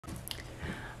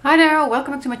Hi there,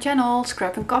 welcome back to my channel,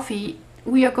 Scrap and Coffee.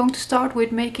 We are going to start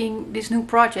with making this new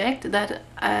project that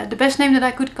the best name that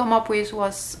I could come up with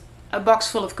was a box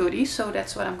full of goodies, so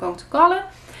that's what I'm going to call it.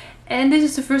 And this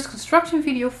is the first construction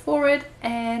video for it,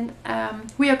 and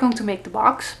we are going to make the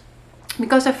box.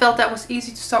 Because I felt that was easy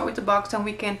to start with the box, and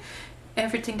we can,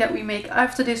 everything that we make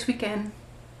after this we can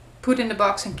put in the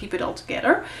box and keep it all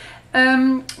together.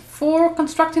 For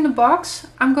constructing the box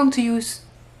I'm going to use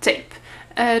tape.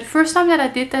 The first time that I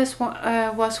did this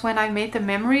was when I made the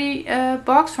memory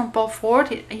box from Paul Ford.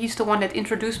 He's the one that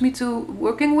introduced me to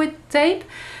working with tape.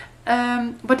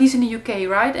 But he's in the UK,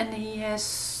 right? And he has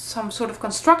some sort of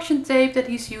construction tape that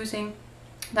he's using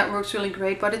that works really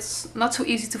great, but it's not so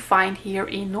easy to find here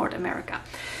in North America.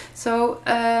 So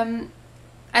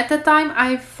at that time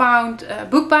I found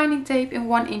bookbinding tape in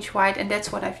 1 inch wide, and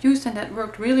that's what I've used, and that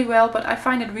worked really well. But I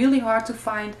find it really hard to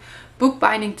find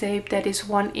bookbinding tape that is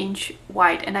 1 inch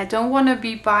wide, and I don't want to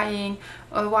be buying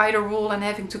a wider roll and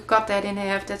having to cut that in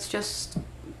half. That's just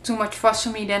too much fuss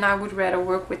for me. Then I would rather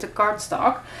work with the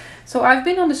cardstock. So I've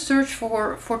been on the search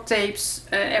for tapes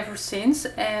ever since,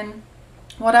 and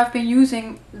what I've been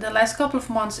using the last couple of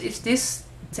months is this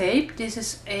tape. This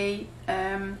is a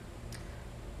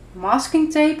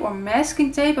masking tape or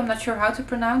masking tape, I'm not sure how to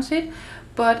pronounce it,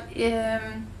 but it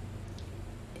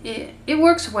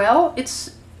works well.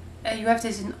 It's you have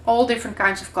this in all different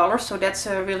kinds of colors, so that's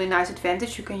a really nice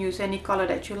advantage. You can use any color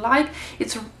that you like.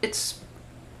 It's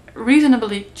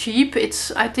reasonably cheap.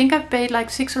 I think I paid like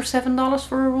 $6 or $7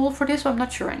 for a roll for this. I'm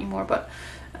not sure anymore, but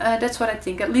that's what I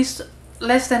think. At least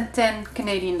less than 10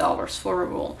 Canadian dollars for a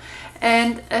roll.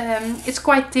 And it's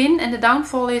quite thin, and the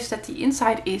downfall is that the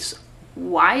inside is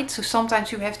white, so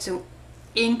sometimes you have to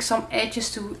ink some edges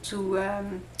to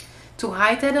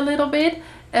hide that a little bit.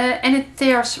 And it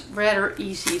tears rather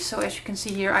easy. So as you can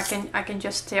see here, I can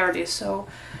just tear this. So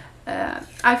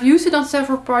I've used it on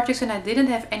several projects and I didn't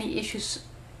have any issues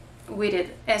with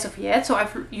it as of yet. So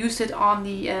I've used it on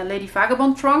the Lady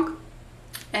Vagabond trunk,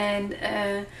 and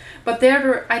but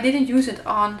there I didn't use it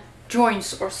on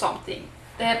joints or something.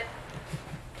 That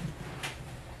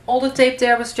all the tape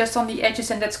there was just on the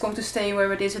edges, and that's going to stay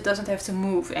where it is. It doesn't have to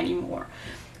move anymore.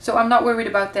 So I'm not worried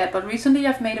about that. But recently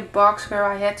I've made a box where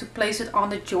I had to place it on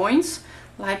the joints,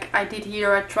 like I did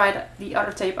here. I tried the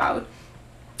other tape out.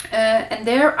 And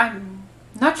there I'm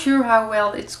not sure how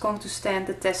well it's going to stand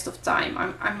the test of time.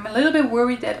 I'm a little bit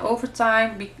worried that over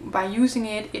time, by using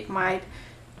it, it might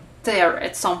tear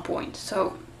at some point.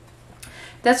 So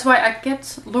that's why I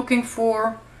kept looking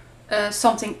for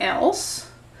something else.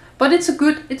 But it's a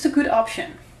good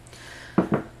option.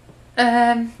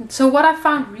 So what I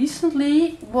found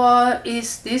recently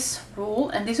is this roll,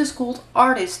 and this is called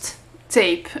artist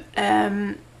tape.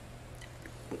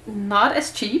 Not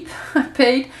as cheap.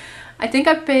 I think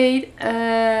I paid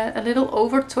a little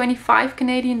over 25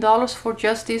 Canadian dollars for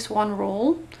just this one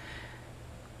roll,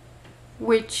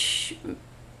 which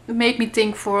made me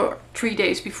think for 3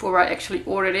 days before I actually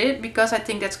ordered it, because I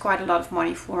think that's quite a lot of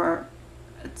money for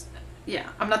it. Yeah,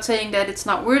 I'm not saying that it's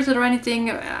not worth it or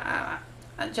anything.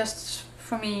 Just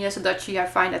for me as a Dutchie, I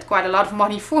find that quite a lot of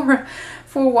money for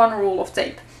one roll of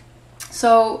tape.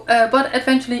 So, but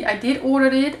eventually I did order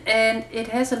it, and it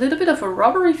has a little bit of a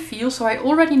rubbery feel. So I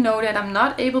already know that I'm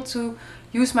not able to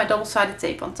use my double-sided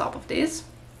tape on top of this,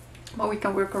 but we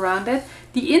can work around it.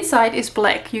 The inside is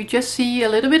black. You just see a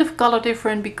little bit of color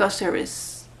different because there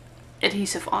is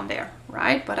adhesive on there,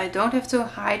 right? But I don't have to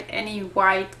hide any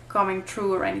white coming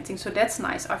through or anything, so that's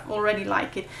nice. I already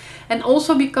like it. And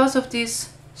also because of this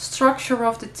structure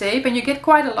of the tape, and you get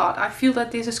quite a lot. I feel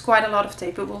that this is quite a lot of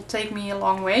tape. It will take me a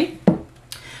long way.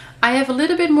 I have a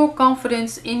little bit more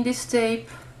confidence in this tape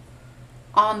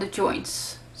on the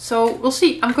joints. So we'll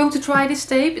see. I'm going to try this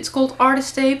tape. It's called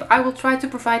artist tape. I will try to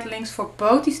provide links for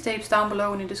both these tapes down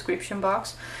below in the description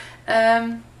box.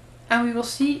 And we will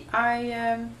see.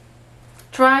 I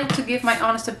try to give my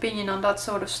honest opinion on that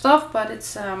sort of stuff, but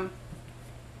it's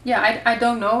yeah, I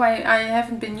don't know. I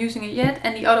haven't been using it yet,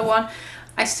 and the other one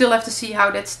I still have to see how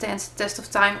that stands the test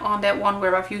of time on that one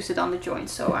where I've used it on the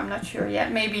joints. So I'm not sure yet.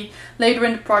 Maybe later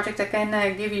in the project I can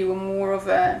give you more of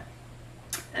an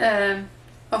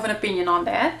opinion on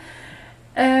that.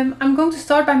 I'm going to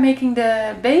start by making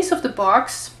the base of the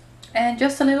box, and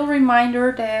just a little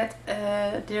reminder that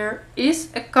there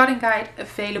is a cutting guide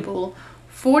available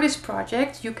for this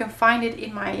project. You can find it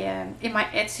in my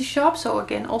Etsy shop. So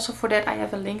again, also for that I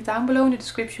have a link down below in the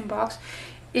description box.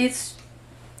 It's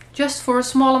just for a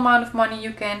small amount of money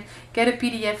you can get a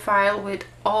PDF file with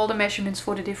all the measurements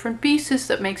for the different pieces.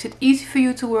 That makes it easy for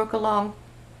you to work along.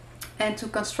 and to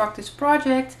construct this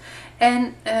project.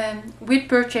 And with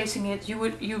purchasing it,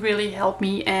 you really help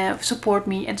me, support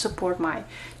me and support my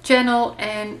channel,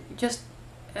 and just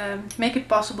make it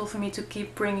possible for me to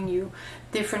keep bringing you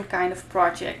different kind of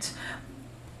projects.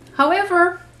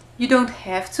 However, you don't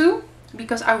have to,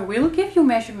 because I will give you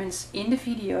measurements in the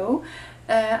video.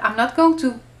 I'm not going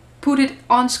to put it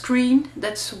on screen.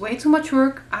 That's way too much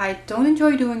work. I don't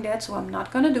enjoy doing that, so I'm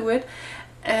not gonna do it.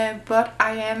 But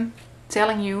I am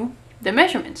telling you the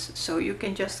measurements, so you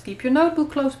can just keep your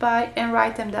notebook close by and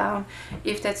write them down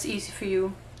if that's easy for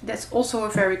you. That's also a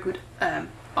very good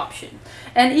option.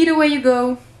 And either way you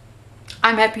go,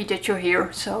 I'm happy that you're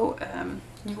here, so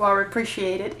you are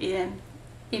appreciated in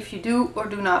if you do or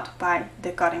do not buy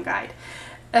the cutting guide.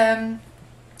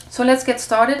 So let's get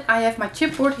started. I have my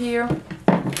chipboard here,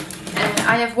 and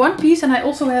I have one piece, and I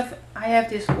also have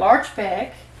this large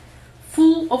bag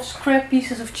full of scrap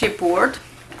pieces of chipboard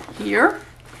here.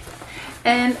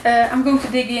 And I'm going to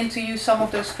dig in to use some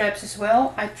of those scraps as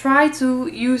well. I try to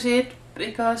use it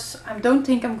because I don't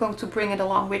think I'm going to bring it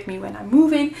along with me when I'm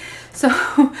moving. So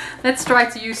let's try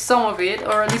to use some of it,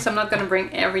 or at least I'm not going to bring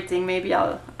everything. Maybe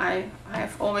I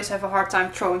always have a hard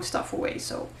time throwing stuff away.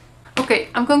 So okay,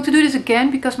 I'm going to do this again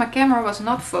because my camera was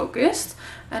not focused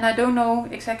and I don't know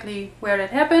exactly where that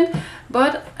happened.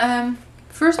 But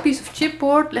first piece of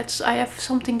chipboard, I have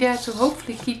something there to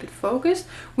hopefully keep it focused.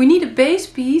 We need a base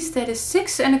piece that is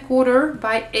 6 1/4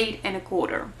 by 8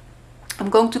 1/4. I'm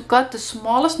going to cut the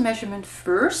smallest measurement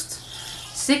first,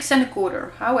 6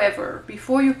 1/4. However,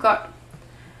 before you cut,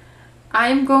 I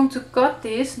am going to cut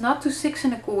this not to 6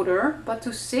 1/4, but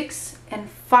to 6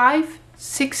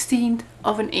 5/16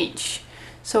 of an inch.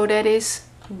 So that is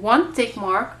one tick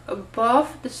mark above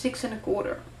the 6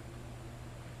 1/4.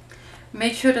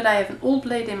 Make sure that I have an old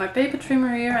blade in my paper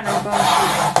trimmer here, and I'm going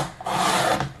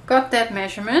to cut that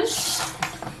measurement.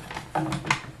 I'm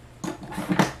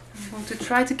going to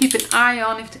try to keep an eye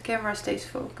on if the camera stays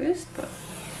focused, but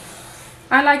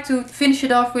I like to finish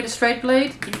it off with a straight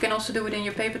blade. You can also do it in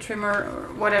your paper trimmer or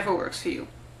whatever works for you.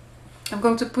 I'm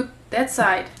going to put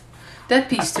that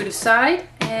piece to the side,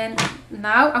 and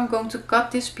now I'm going to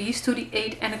cut this piece to the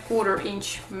 8 1/4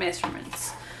 inch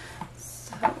measurements.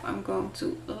 So I'm going to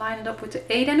line it up with the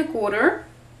 8 1/4.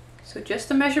 So just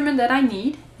the measurement that I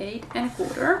need, 8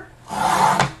 1/4.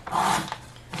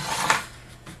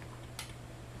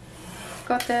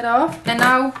 Cut that off, and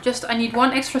now I need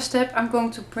one extra step. I'm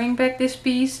going to bring back this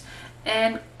piece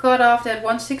and cut off that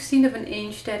 1/16 of an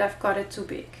inch that I've cut it too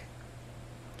big.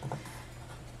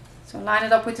 So line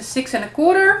it up with the 6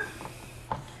 1/4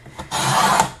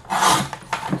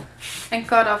 and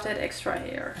cut off that extra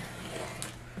hair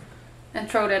and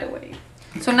throw that away.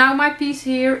 So now my piece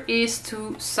here is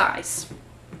to size.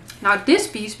 Now this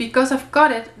piece, because I've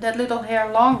cut it that little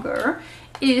hair longer,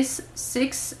 is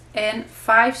 6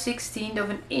 5/16 of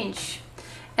an inch.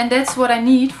 And that's what I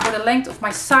need for the length of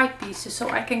my side pieces. So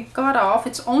I can cut off,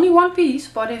 it's only one piece,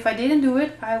 but if I didn't do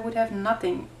it, I would have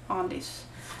nothing on this,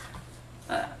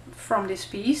 from this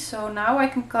piece. So now I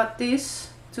can cut this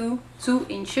to 2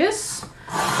 inches.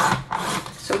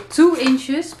 So 2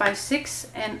 inches by 6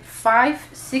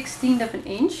 5/16 of an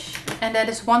inch, and that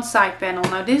is one side panel.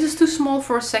 Now this is too small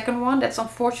for a second one, that's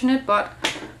unfortunate, but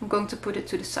I'm going to put it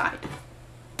to the side.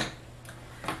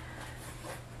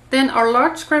 Then our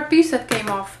large scrap piece that came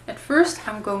off at first,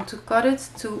 I'm going to cut it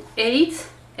to 8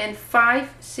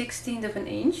 5/16 of an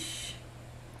inch.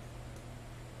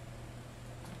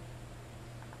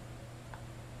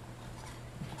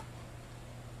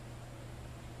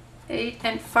 Eight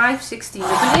 5/16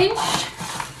 of an inch.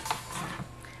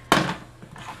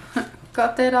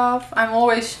 Cut that off. I'm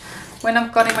always, when I'm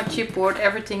cutting my chipboard,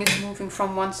 everything is moving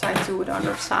from one side to the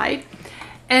other side.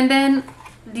 And then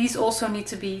these also need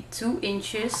to be 2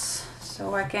 inches.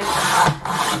 So I can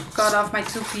cut off my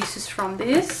 2 pieces from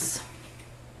this.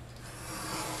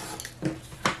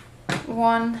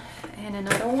 One and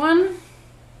another one.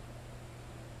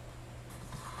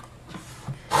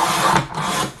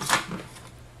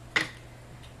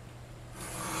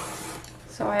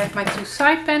 So I have my 2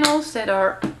 side panels that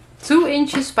are 2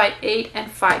 inches by 8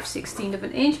 5/16 of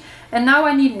an inch. And now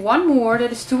I need one more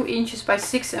that is 2 inches by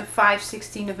 6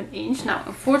 5/16 of an inch. Now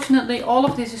unfortunately all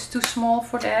of this is too small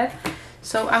for that.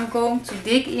 So I'm going to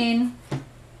dig in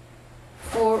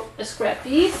for a scrap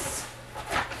piece.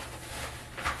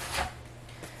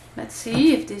 Let's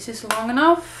see if this is long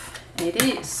enough. It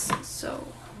is. So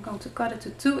I'm going to cut it to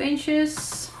 2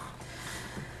 inches.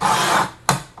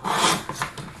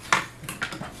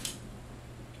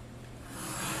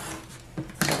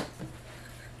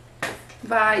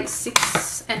 By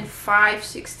 6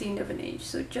 5/16 of an inch,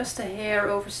 so just a hair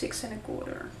over 6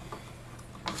 1/4.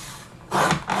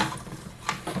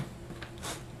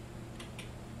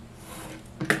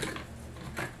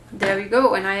 There we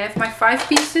go, and I have my 5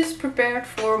 pieces prepared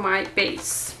for my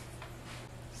base.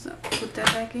 So put that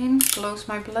back in, close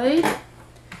my blade.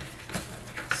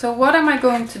 So what am I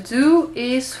going to do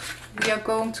is we are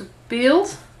going to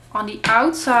build on the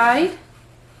outside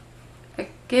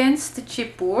against the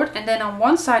chipboard, and then on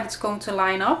one side it's going to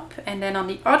line up, and then on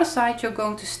the other side you're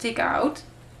going to stick out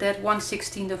that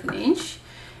 1/16 of an inch,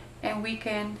 and we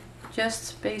can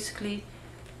just basically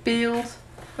build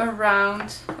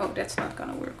around, oh that's not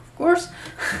gonna work of course,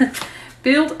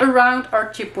 build around our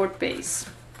chipboard base.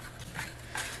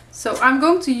 So I'm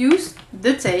going to use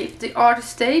the tape, the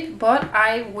artist tape, but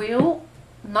I will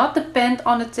not depend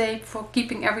on the tape for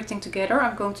keeping everything together.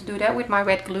 I'm going to do that with my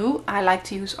wet glue. I like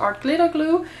to use art glitter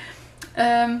glue.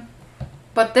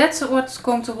 But that's what's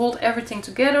going to hold everything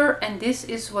together, and this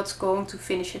is what's going to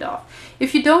finish it off.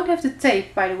 If you don't have the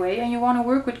tape, by the way, and you want to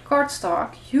work with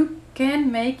cardstock, you can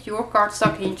make your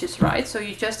cardstock hinges, right? So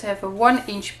you just have a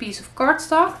 1-inch piece of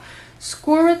cardstock,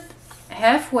 score it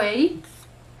halfway,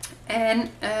 and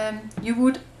you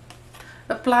would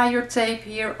apply your tape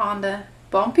here on the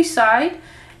bumpy side,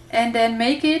 and then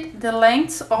make it the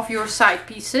length of your side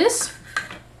pieces.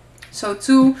 So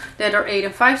 2 that are 8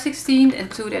 5/16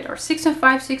 and 2 that are 6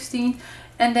 5/16,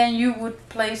 and then you would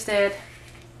place that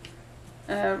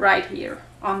right here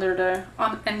under the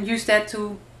and use that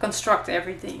to construct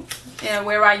everything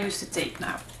where I use the tape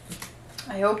now.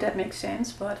 I hope that makes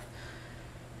sense, but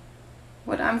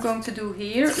what I'm going to do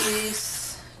here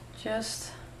is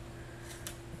just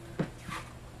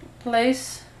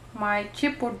place my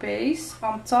chipboard base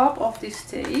on top of this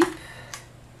tape.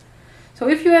 So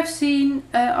if you have seen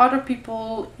other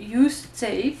people use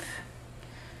tape,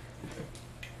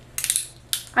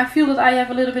 I feel that I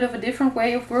have a little bit of a different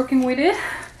way of working with it,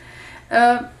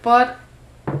 but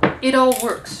it all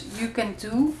works. You can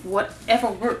do whatever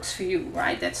works for you,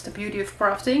 right? That's the beauty of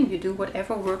crafting. You do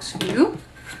whatever works for you.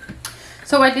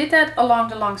 So I did that along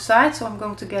the long side, so I'm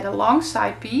going to get a long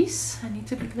side piece. I need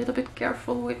to be a little bit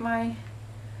careful with my...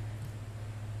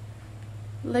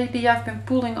 Lately I've been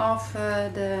pulling off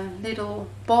the little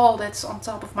ball that's on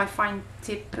top of my fine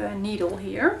tip needle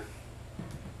here.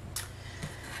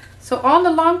 So on the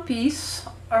long piece,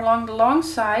 along the long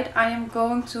side, I am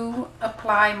going to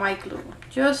apply my glue.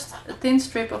 Just a thin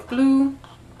strip of glue.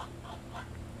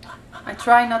 I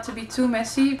try not to be too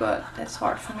messy, but that's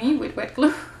hard for me with wet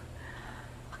glue.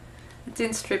 A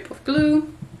thin strip of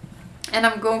glue. And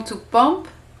I'm going to bump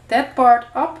that part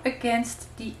up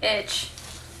against the edge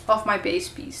of my base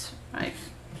piece, right?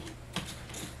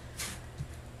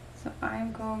 So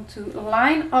I'm going to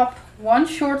line up one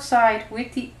short side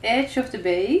with the edge of the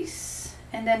base,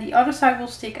 and then the other side will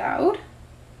stick out.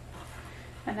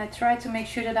 And I try to make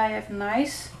sure that I have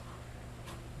nice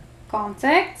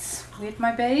contacts with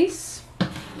my base.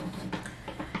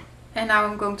 And now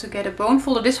I'm going to get a bone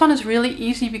folder. This one is really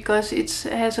easy because it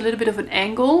has a little bit of an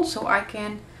angle, so I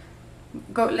can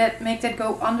make that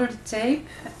go under the tape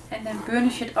and then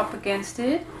burnish it up against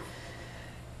it.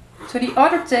 So the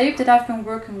other tape that I've been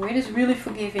working with is really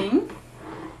forgiving.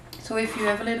 So if you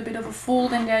have a little bit of a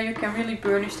fold in there, you can really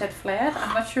burnish that flat.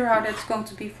 I'm not sure how that's going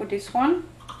to be for this one.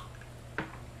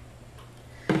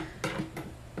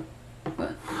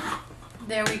 But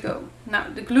there we go. Now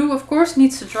the glue of course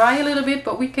needs to dry a little bit,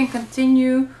 but we can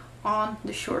continue on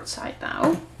the short side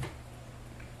now.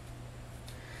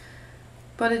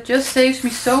 But it just saves me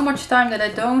so much time that I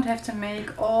don't have to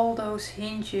make all those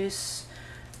hinges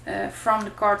from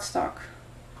the cardstock.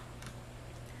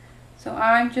 So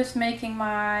I'm just making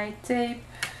my tape.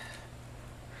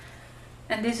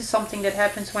 And this is something that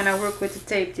happens when I work with the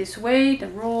tape this way. The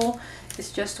roll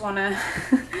is just wanna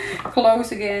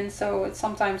close again. So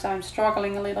sometimes I'm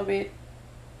struggling a little bit.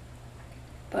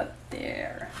 But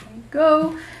there we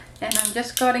go. And I'm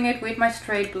just cutting it with my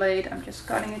straight blade. I'm just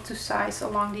cutting it to size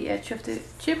along the edge of the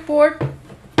chipboard.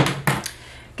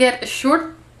 Get a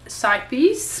short side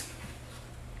piece.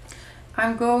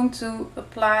 I'm going to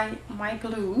apply my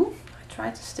glue. I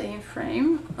try to stay in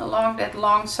frame along that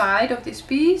long side of this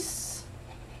piece.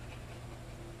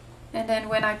 And then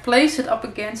when I place it up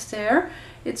against there,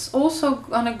 it's also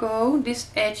gonna go,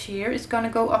 this edge here is gonna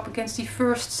go up against the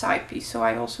first side piece. So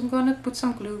I also gonna put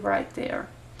some glue right there.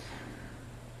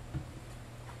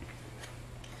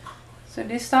 So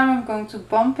this time I'm going to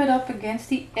bump it up against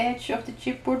the edge of the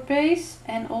chipboard base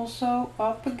and also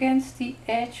up against the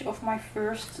edge of my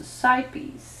first side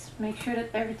piece. Make sure that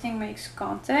everything makes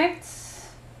contact.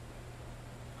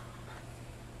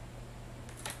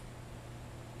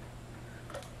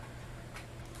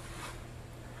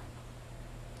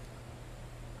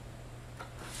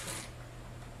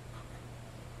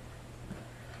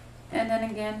 And then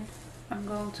again I'm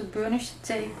going to burnish the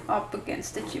tape up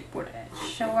against the chipboard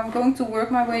edge. So I'm going to work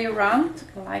my way around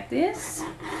like this.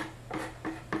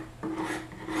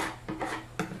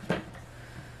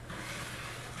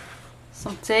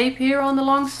 Some tape here on the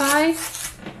long side.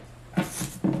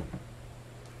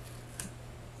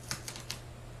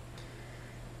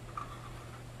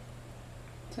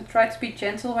 So try to be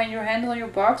gentle when you handle your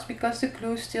box because the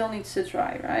glue still needs to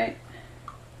dry, right?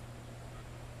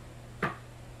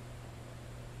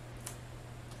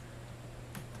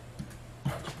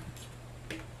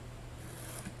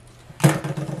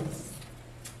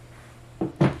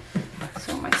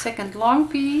 So my second long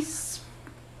piece.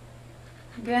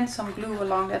 Again, some glue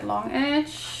along that long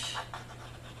edge.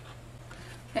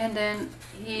 And then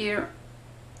here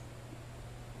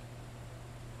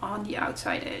on the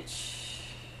outside edge.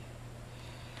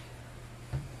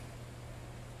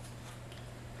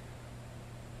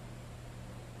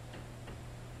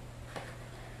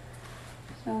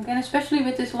 So again, especially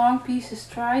with these long pieces,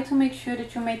 try to make sure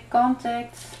that you make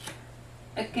contact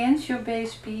against your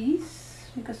base piece,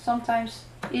 because sometimes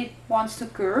it wants to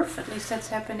curve. At least that's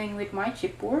happening with my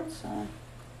chipboard. So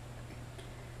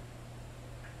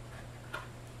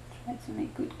try to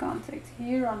make good contact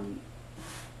here on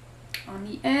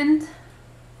the end.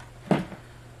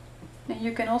 And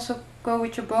you can also go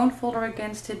with your bone folder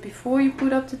against it before you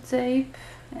put up the tape.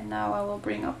 And now I will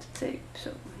bring up the tape,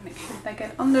 so make sure that I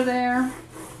get under there.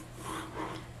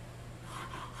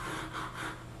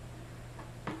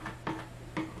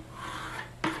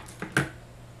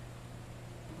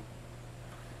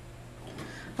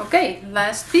 Okay,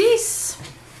 last piece.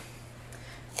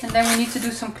 And then we need to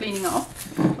do some cleaning up,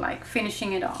 like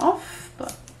finishing it off.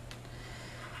 But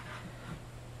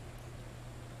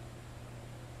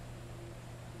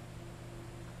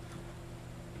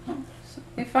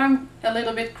if I'm a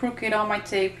little bit crooked on my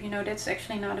tape, you know, that's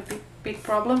actually not a big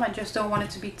problem. I just don't want it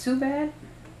to be too bad.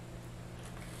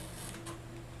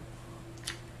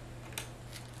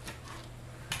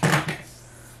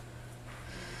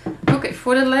 Okay,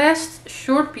 for the last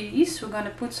short piece, we're going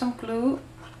to put some glue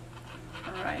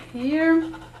right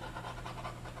here.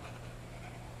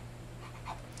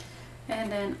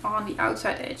 And then on the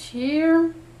outside edge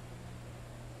here.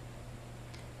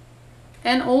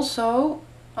 And also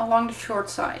along the short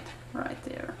side, right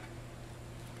there.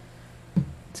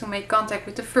 To make contact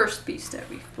with the first piece that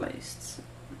we've placed.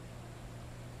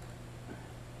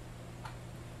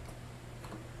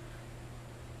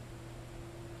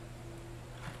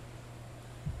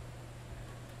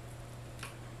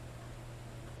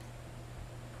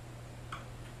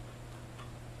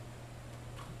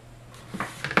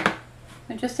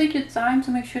 And just take your time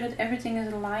to make sure that everything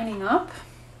is lining up.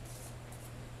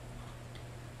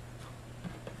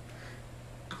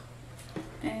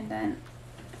 And then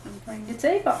bring the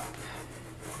tape up.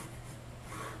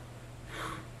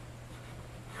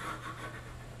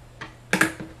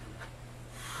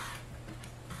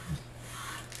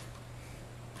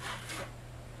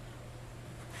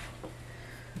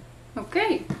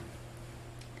 Okay.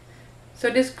 So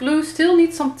this glue still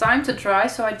needs some time to dry,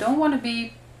 so I don't want to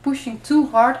be pushing too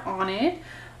hard on it,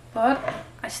 but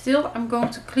I'm going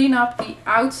to clean up the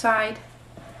outside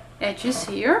edges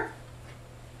here.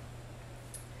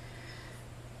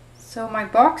 So my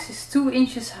box is 2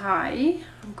 inches high.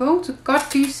 I'm going to cut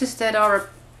pieces that are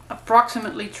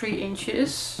approximately 3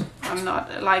 inches. I'm not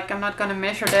going to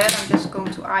measure that. I'm just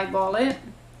going to eyeball it.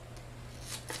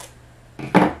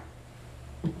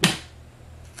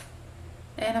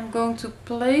 And I'm going to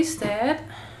place that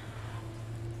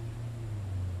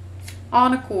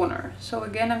on a corner. So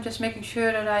again, I'm just making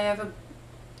sure that I have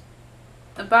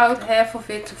about half of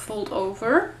it to fold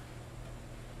over.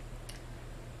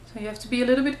 So you have to be a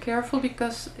little bit careful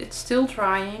because it's still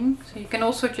drying. So you can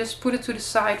also just put it to the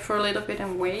side for a little bit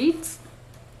and wait.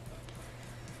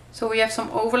 So we have some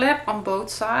overlap on both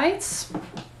sides.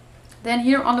 Then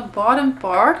here on the bottom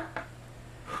part,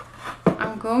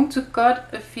 I'm going to cut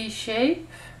a V shape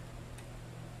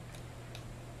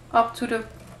up to the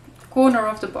corner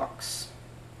of the box.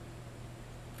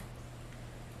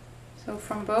 So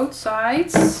from both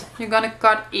sides, you're gonna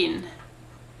cut in.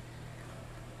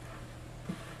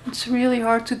 It's really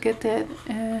hard to get that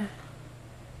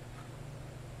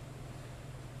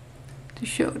to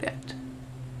show that.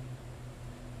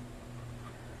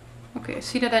 Okay, I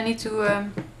see that I need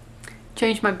to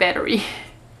change my battery.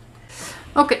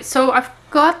 Okay, so I've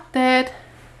got that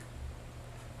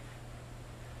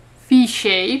V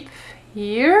shape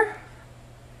here.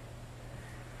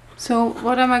 So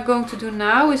what am I going to do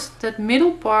now is that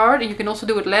middle part, and you can also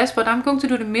do it last, but I'm going to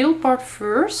do the middle part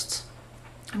first.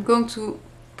 I'm going to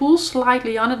pull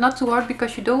slightly on it, not too hard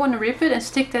because you don't want to rip it, and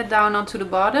stick that down onto the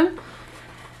bottom.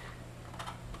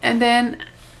 And then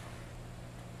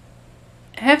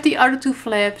have the other two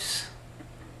flaps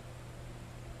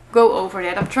go over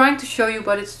that. I'm trying to show you,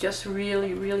 but it's just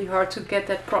really hard to get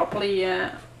that properly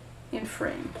in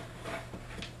frame.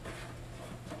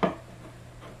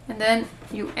 And then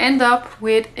you end up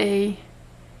with a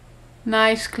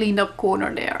nice cleaned up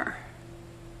corner there.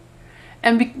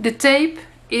 And the tape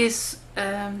is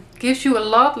gives you a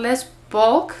lot less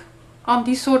bulk on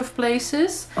these sort of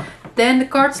places than the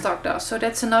cardstock does. So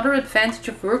that's another advantage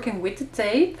of working with the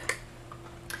tape.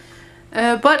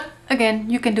 But again,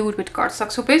 you can do it with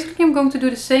cardstock. So basically I'm going to do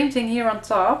the same thing here on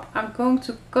top. I'm going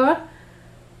to cut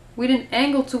with an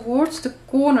angle towards the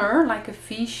corner, like a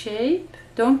V shape.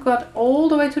 Don't cut all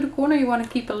the way to the corner, you want to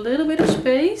keep a little bit of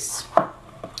space.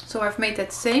 So I've made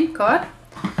that same cut.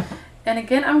 And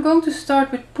again, I'm going to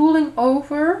start with pulling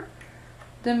over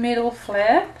the middle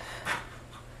flap.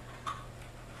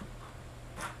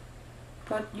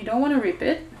 But you don't want to rip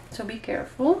it, so be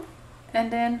careful.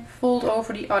 And then fold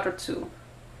over the other two.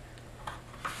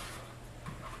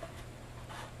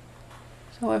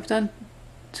 So I've done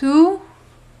two.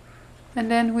 And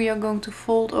then we are going to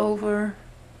fold over.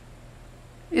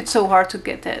 It's so hard to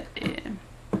get that in.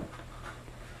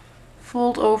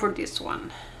 Fold over this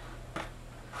one.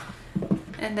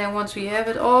 And then once we have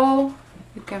it all,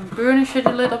 you can burnish it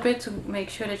a little bit to make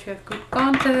sure that you have good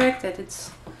contact, that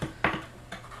it's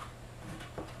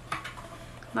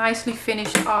nicely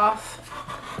finished off.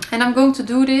 And I'm going to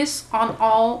do this on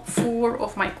all 4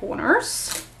 of my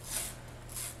corners.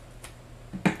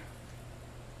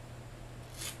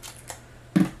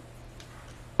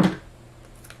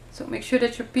 So make sure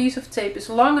that your piece of tape is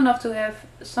long enough to have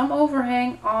some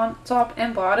overhang on top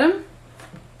and bottom.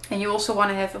 And you also want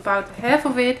to have about half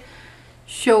of it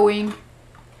showing,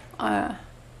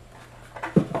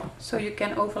 so you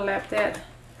can overlap that,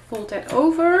 fold that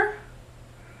over.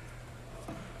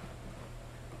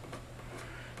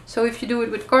 So if you do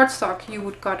it with cardstock, you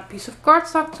would cut a piece of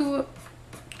cardstock to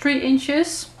 3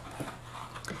 inches.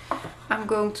 I'm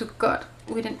going to cut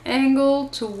with an angle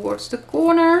towards the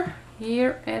corner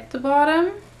here at the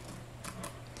bottom.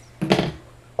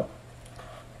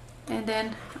 And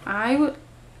then I would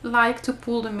like to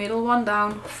pull the middle one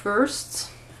down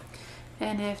first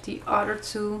and have the other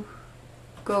two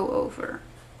go over.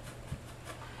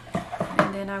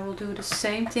 And then I will do the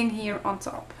same thing here on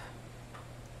top.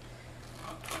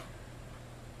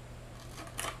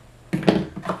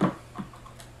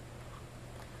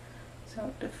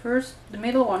 So the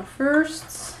middle one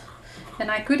first. And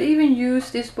I could even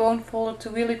use this bone folder to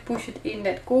really push it in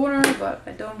that corner, but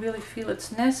I don't really feel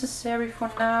it's necessary for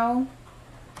now.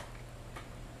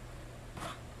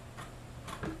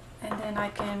 And then I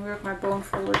can work my bone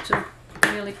folder to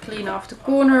really clean off the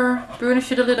corner,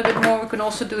 burnish it a little bit more. We can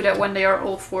also do that when they are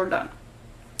all 4 done.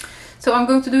 So I'm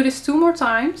going to do this 2 more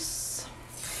times.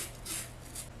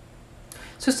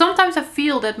 So sometimes I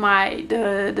feel that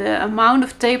the amount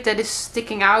of tape that is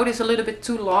sticking out is a little bit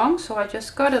too long, so I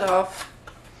just cut it off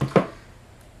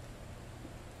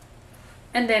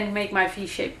and then make my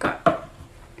V-shape cut.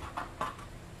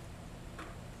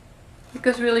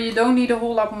 Because really you don't need a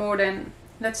whole lot more than,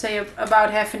 let's say,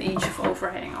 about ½ an inch of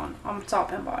overhang on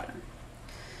top and bottom.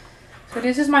 So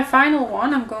this is my final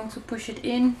one. I'm going to push it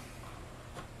in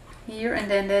here,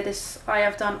 and then that is, I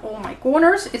have done all my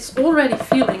corners. It's already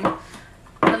feeling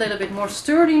a little bit more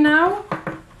sturdy now.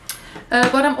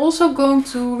 But I'm also going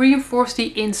to reinforce the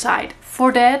inside.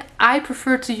 For that, I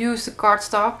prefer to use the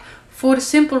cardstock, for the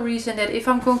simple reason that if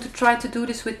I'm going to try to do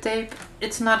this with tape,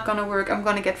 it's not gonna work. I'm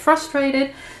gonna get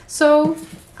frustrated. So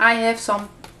I have some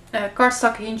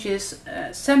cardstock hinges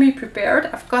semi-prepared.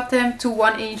 I've cut them to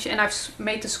 1 inch and I've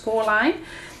made the score line.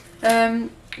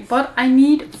 But I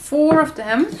need 4 of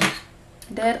them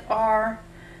that are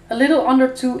a little under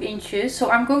 2 inches.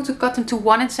 So I'm going to cut them to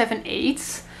 1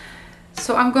 7/8.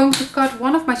 So I'm going to cut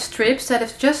one of my strips that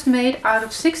I've just made out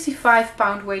of 65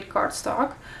 pound weight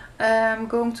cardstock. I'm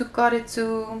going to cut it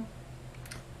to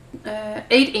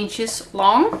 8 inches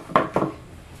long.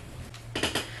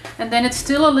 And then it's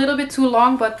still a little bit too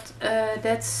long, but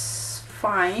that's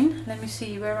fine. Let me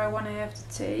see where I want to have the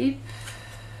tape.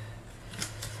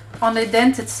 On the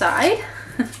dented side.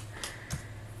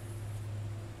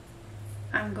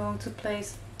 I'm going to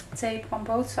place tape on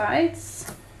both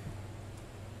sides.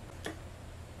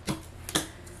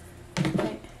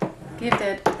 Okay. Give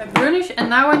that a burnish, and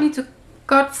now I need to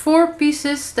cut 4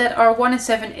 pieces that are 1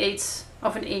 7/8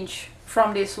 of an inch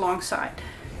from this long side.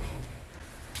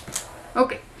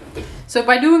 Okay, So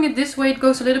by doing it this way, it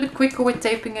goes a little bit quicker with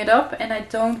taping it up, and I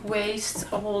don't waste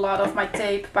a whole lot of my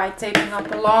tape by taping up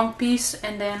a long piece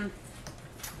and then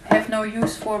have no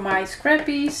use for my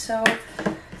scrappies. So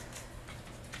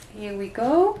here we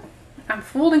go. I'm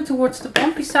folding towards the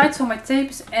bumpy side, so my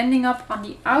tape is ending up on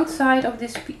the outside of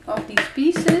these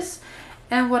pieces.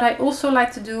 And what I also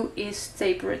like to do is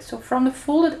taper it. So from the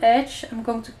folded edge, I'm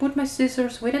going to put my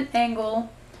scissors with an angle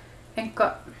and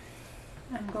cut.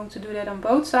 I'm going to do that on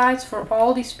both sides for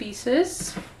all these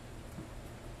pieces.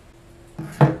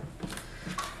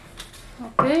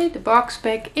 Okay, the box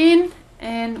back in,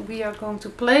 and we are going to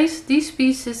place these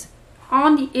pieces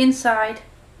on the inside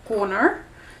corner.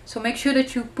 So make sure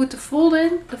that you put the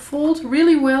fold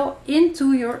really well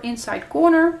into your inside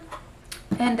corner,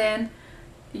 and then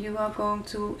you are going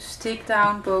to stick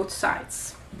down both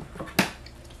sides.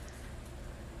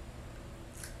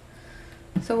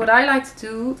 So what I like to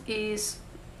do is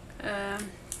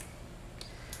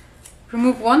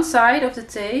remove one side of the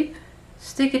tape,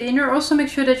 stick it in there. Also make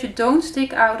sure that you don't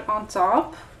stick out on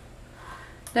top.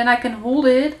 Then I can hold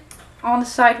it on the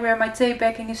side where my tape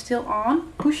backing is still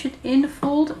on, push it in the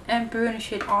fold and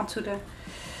burnish it on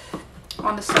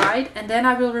the side, and then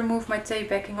I will remove my tape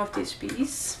backing of this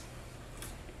piece.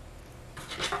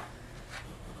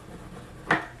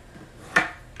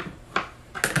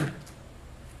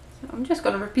 I'm just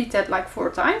going to repeat that like 4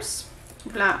 times.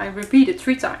 I repeat it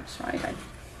 3 times, right? I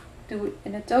do it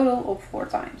in a total of 4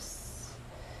 times.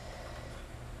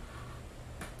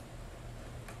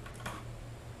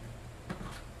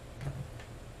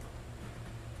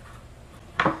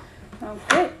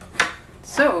 Okay,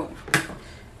 so,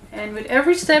 and with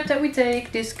every step that we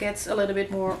take, this gets a little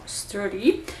bit more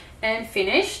sturdy and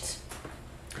finished.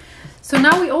 So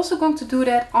now we're also going to do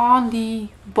that on the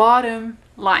bottom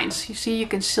lines. You see, you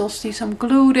can still see some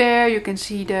glue there. You can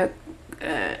see the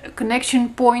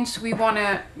connection points. We want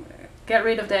to get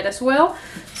rid of that as well.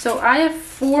 So I have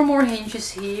 4 more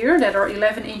hinges here that are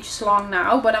 11 inches long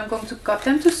now, but I'm going to cut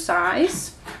them to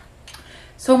size.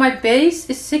 So my base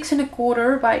is 6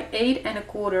 1/4 by 8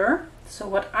 1/4. So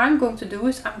what I'm going to do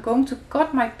is I'm going to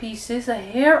cut my pieces a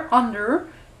hair under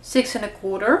 6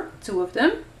 1/4, 2 of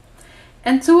them,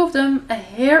 and 2 of them a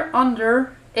hair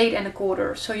under 8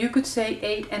 1/4. So you could say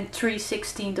 8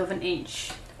 3/16 of an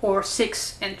inch, or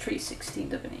 6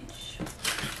 3/16 of an inch.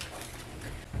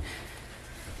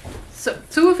 So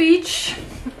 2 of each,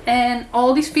 and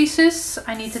all these pieces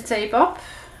I need to tape up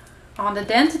on the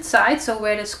dented side, so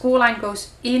where the score line goes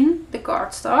in the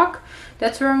cardstock.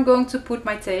 That's where I'm going to put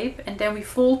my tape, and then we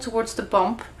fold towards the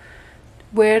bump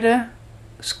where the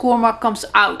score mark comes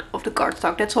out of the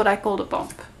cardstock. That's what I call the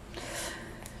bump.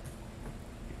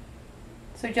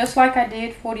 So just like I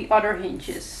did for the other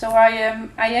hinges. So I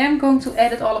am going to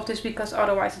edit all of this because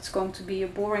otherwise it's going to be a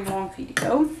boring long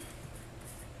video.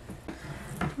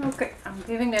 Okay, I'm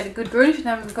giving that a good burnish, and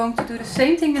I'm going to do the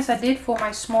same thing as I did for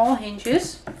my small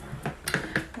hinges.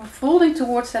 I'm folding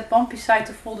towards that bumpy side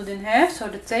to fold it in half, so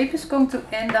the tape is going to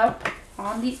end up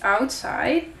on the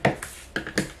outside.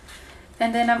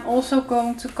 And then I'm also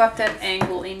going to cut that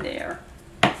angle in there.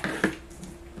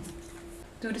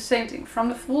 Do the same thing. From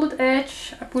the folded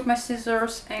edge, I put my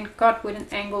scissors and cut with an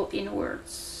angle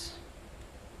inwards.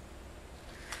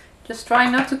 Just try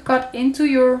not to cut into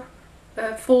your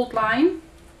fold line.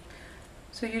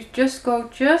 So you just go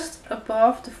just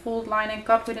above the fold line and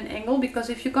cut with an angle, because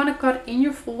if you're gonna cut in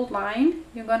your fold line,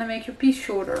 you're gonna make your piece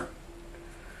shorter.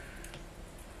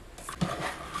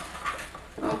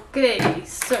 Okay,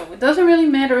 so it doesn't really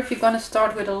matter if you're gonna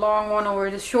start with a long one or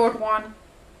with a short one.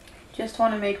 Just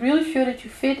want to make really sure that you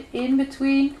fit in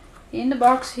between, in the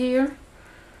box here.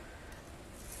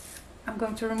 I'm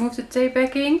going to remove the tape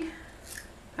backing,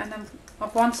 and I'm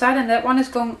of one side, and that one is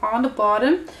going on the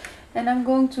bottom. And I'm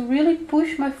going to really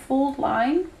push my fold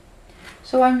line.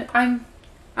 So I'm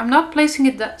not placing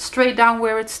it straight down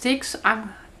where it sticks.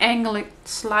 I'm angling it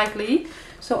slightly,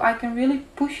 so I can really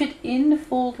push it in the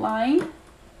fold line,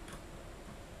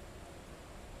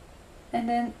 and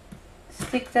then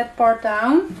stick that part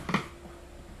down,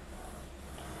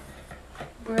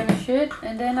 burnish it,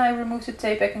 and then I remove the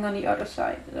tape backing on the other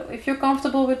side. So if you're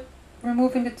comfortable with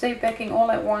removing the tape backing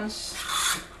all at once,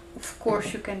 of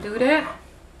course you can do that.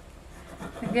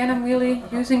 Again, I'm really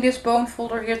using this bone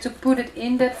folder here to put it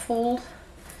in that fold,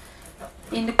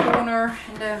 in the corner,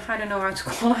 in the, I don't know how to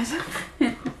call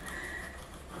it.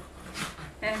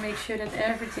 And make sure that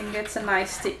everything gets a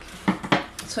nice stick.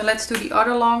 So let's do the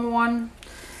other long one.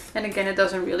 And again, it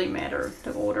doesn't really matter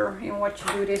the order in what you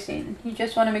do this in. You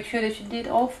just want to make sure that you did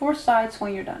all 4 sides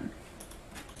when you're done.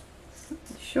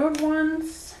 The short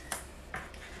ones.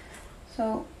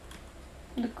 So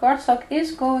The cardstock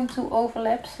is going to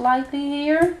overlap slightly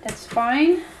here, that's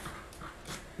fine.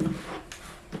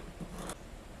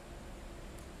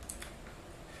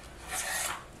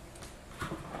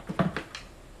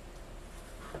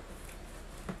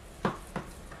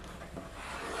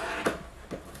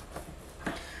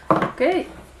 Okay,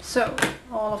 so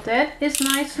all of that is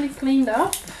nicely cleaned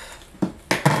up.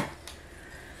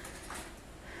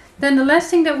 Then the last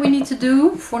thing that we need to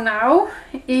do for now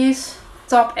is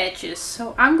top edges.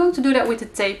 So I'm going to do that with the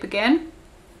tape again.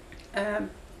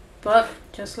 But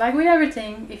just like with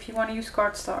everything, if you want to use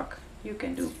cardstock, you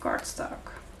can do cardstock.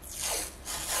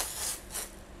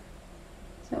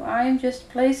 So I'm just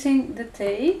placing the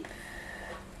tape.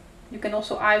 You can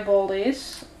also eyeball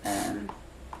this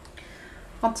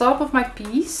on top of my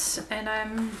piece, and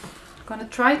I'm gonna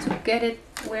try to get it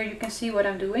where you can see what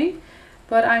I'm doing,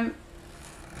 but I'm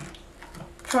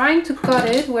trying to cut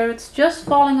it where it's just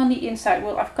falling on the inside.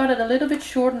 Well, I've cut it a little bit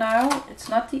short now. It's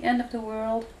not the end of the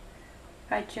world.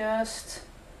 I just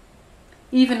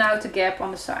even out the gap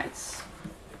on the sides.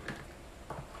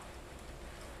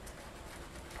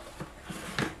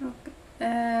 Okay.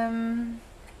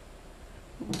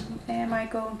 Am I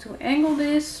going to angle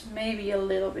this? Maybe a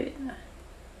little bit.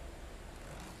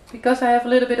 Because I have a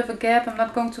little bit of a gap, I'm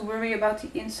not going to worry about the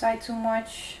inside too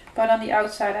much, but on the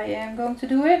outside I am going to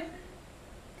do it.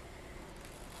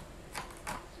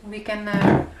 We can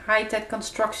hide that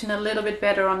construction a little bit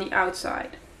better on the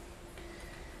outside.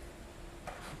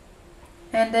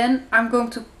 And then I'm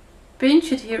going to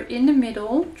pinch it here in the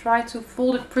middle, try to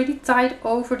fold it pretty tight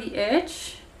over the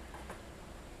edge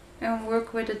and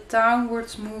work with a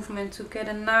downwards movement to get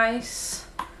a nice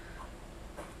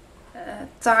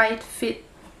tight fit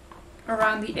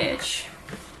around the edge.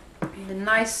 And a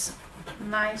nice,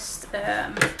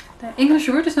 the English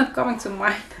word is not coming to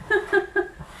mind.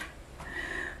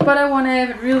 But I want to have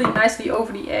it really nicely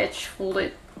over the edge,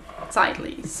 folded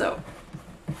tightly. So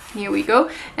here we go.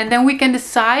 And then we can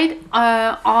decide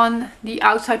on the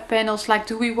outside panels, like,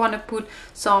 do we want to put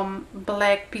some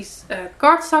black piece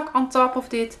cardstock on top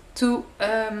of it to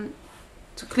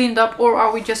clean it up, or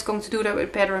are we just going to do that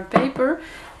with pattern paper?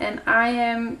 And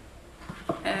I'm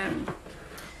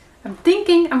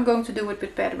thinking I'm going to do it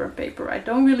with pattern paper. I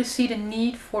don't really see the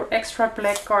need for extra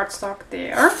black cardstock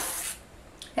there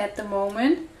at the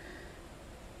moment.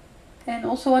 And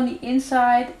also on the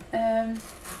inside,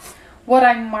 what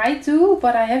I might do,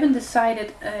 but I haven't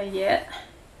decided yet,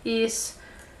 is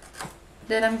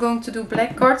that I'm going to do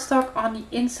black cardstock on the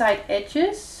inside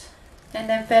edges and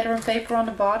then pattern paper on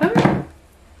the bottom.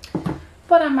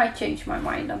 But I might change my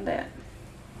mind on that.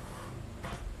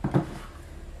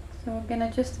 So we're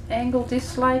gonna just angle this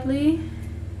slightly.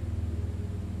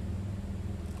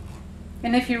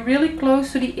 And if you're really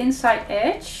close to the inside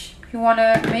edge,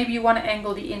 maybe you wanna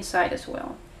angle the inside as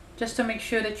well, just to make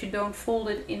sure that you don't fold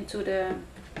it into the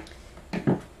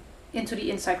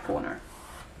inside corner.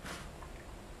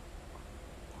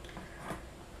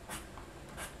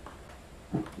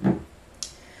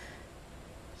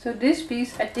 So this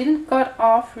piece I didn't cut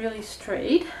off really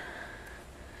straight,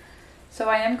 so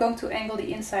I am going to angle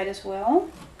the inside as well.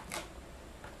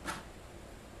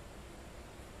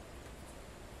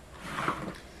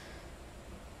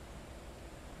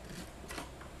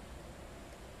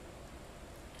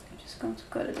 I'm just going to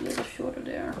cut it a little shorter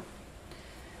there.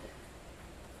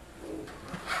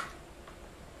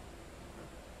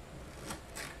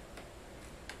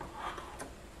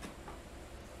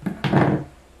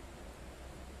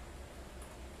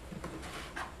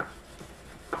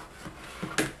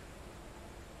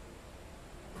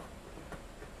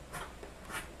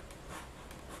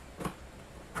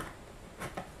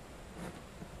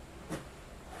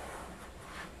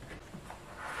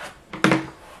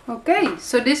 Okay,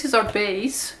 so this is our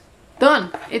base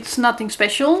done. It's nothing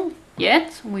special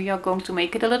yet. We are going to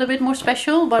make it a little bit more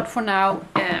special, but for now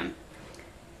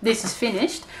this is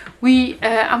finished.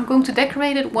 I'm going to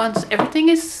decorate it once everything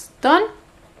is done.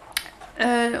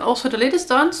 Also the lid is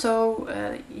done, so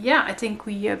yeah, I think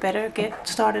we better get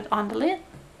started on the lid.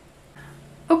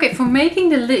 Okay, for making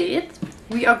the lid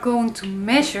we are going to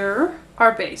measure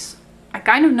our base. I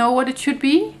kind of know what it should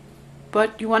be,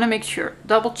 but you want to make sure,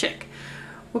 double check.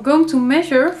 We're going to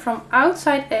measure from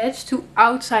outside edge to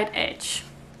outside edge.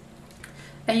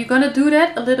 And you're going to do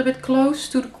that a little bit close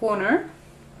to the corner.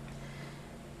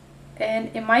 And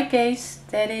in my case,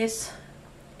 that is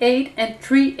 8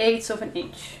 3/8 of an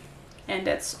inch. And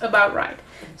that's about right.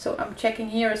 So I'm checking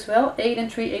here as well, 8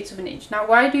 3/8 of an inch. Now,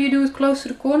 why do you do it close to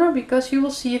the corner? Because you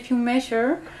will see if you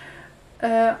measure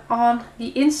on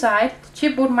the inside, the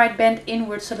chipboard might bend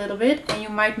inwards a little bit and you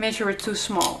might measure it too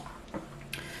small.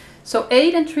 So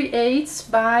 8 3/8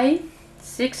 by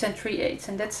 6 3/8,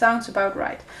 and that sounds about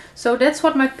right. So that's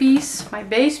what my piece, my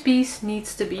base piece,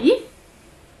 needs to be.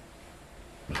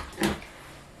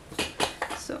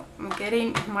 So I'm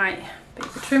getting my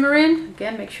paper trimmer in.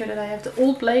 Again, make sure that I have the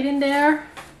old blade in there.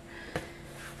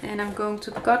 And I'm going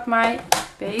to cut my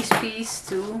base piece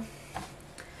to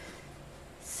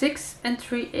 6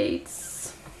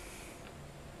 3/8.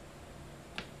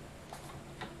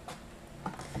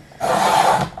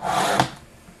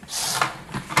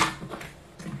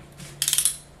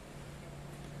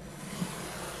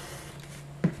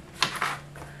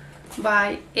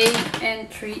 By 8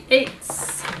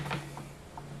 3/8.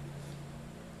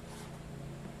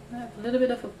 I have a little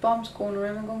bit of a bumped corner.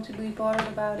 Am I going to be bothered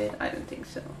about it? I don't think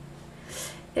so.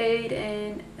 8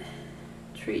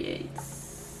 3/8.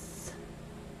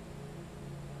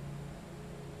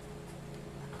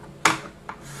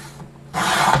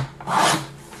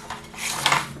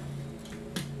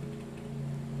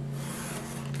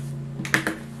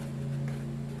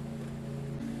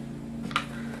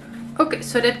 Okay,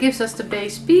 so that gives us the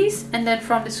base piece, and then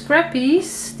from the scrap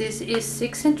piece, this is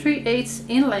 6 3/8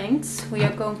 in length. We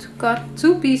are going to cut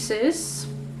 2 pieces.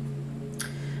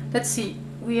 Let's see,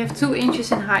 we have 2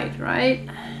 inches in height, right?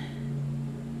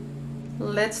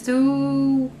 Let's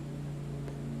do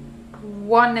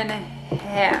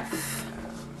 1.5.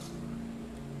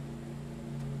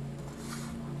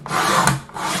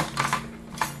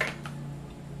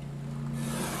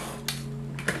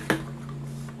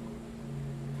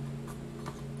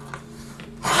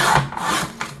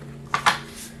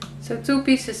 So 2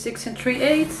 pieces, 6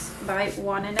 3/8 by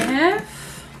 1.5.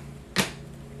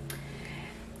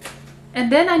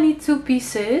 And then I need 2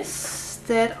 pieces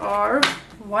that are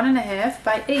 1.5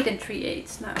 by 8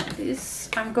 3/8. Now this,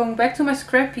 I'm going back to my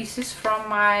scrap pieces from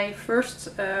my first,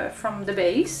 from the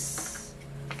base.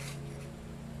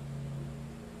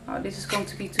 Oh, this is going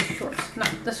to be too short.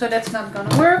 No, so that's not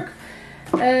gonna work.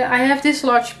 I have this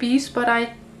large piece, but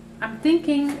I'm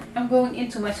thinking I'm going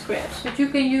into my scraps. But you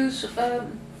can use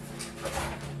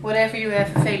whatever you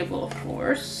have available, of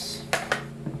course.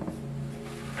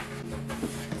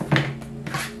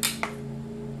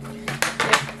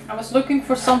 I was looking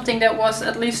for something that was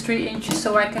at least 3 inches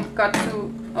so I can cut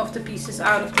 2 of the pieces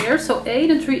out of here. So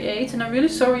 8 3/8, and I'm really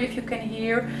sorry if you can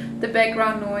hear the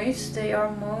background noise. They are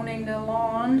mowing the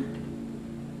lawn.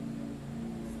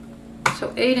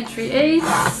 So 8 3/8.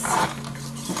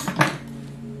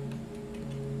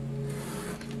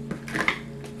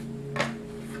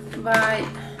 By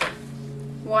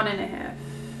 1.5.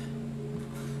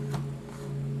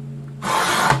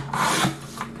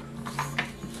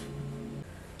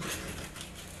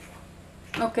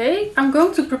 Okay, I'm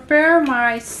going to prepare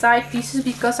my side pieces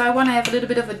because I want to have a little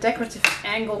bit of a decorative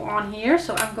angle on here.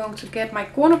 So I'm going to get my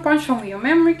corner punch from your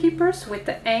memory keepers with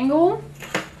the angle.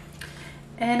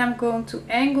 And I'm going to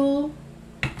angle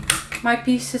my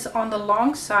pieces on the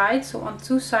long side, so on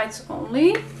 2 sides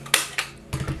only.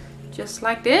 Just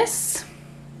like this.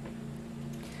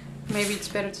 Maybe it's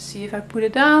better to see if I put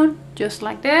it down, just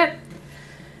like that.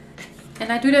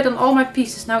 And I do that on all my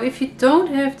pieces. Now if you don't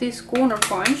have this corner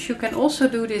punch, you can also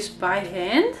do this by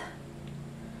hand.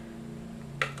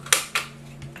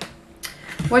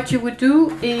 What you would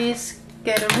do is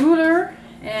get a ruler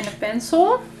and a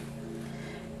pencil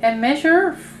and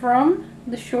measure from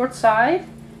the short side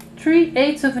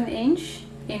 3/8 of an inch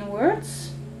inwards.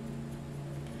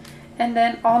 And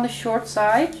then on the short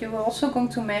side, you're also going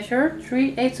to measure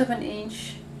 3/8 of an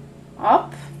inch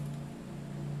up.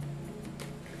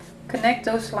 Connect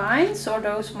those lines or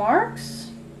those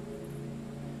marks.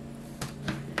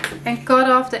 And cut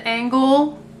off the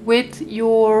angle with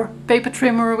your paper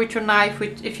trimmer, with your knife.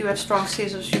 If you have strong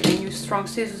scissors, you can use strong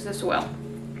scissors as well.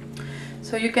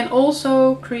 So you can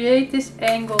also create this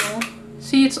angle.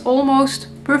 See, it's almost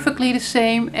perfectly the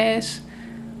same as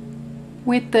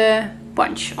with the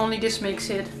punch, only this makes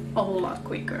it a whole lot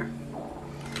quicker.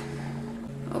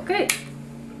 Okay,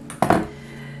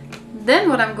 then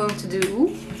what I'm going to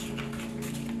do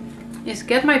is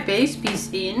get my base piece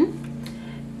in,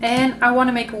 and I want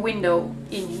to make a window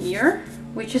in here,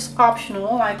 which is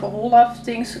optional, like a whole lot of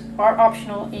things are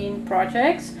optional in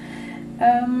projects.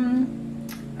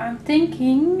 I'm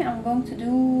thinking I'm going to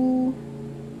do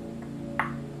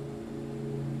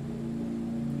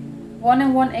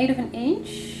 1 1/8 of an inch.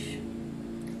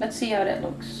 Let's see how that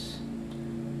looks.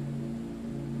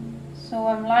 So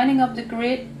I'm lining up the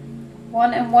grid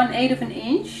 1 1/8 of an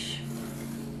inch.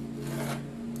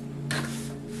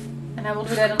 And I will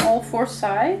do that on all 4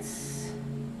 sides.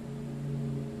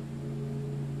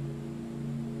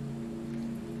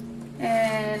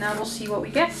 And I will see what we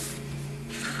get.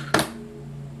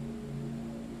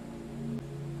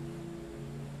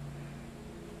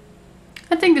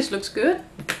 this looks good.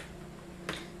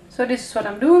 So this is what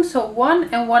I'm doing. So 1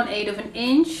 1/8 of an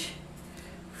inch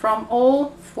from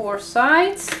all 4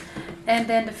 sides, and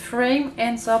then the frame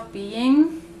ends up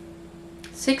being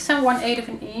 6 1/8 of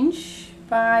an inch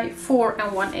by 4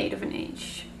 1/8 of an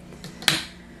inch.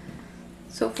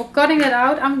 So for cutting that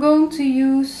out, I'm going to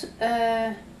use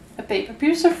a paper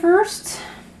piercer first.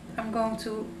 I'm going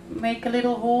to make a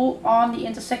little hole on the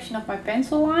intersection of my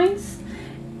pencil lines,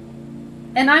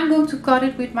 and I'm going to cut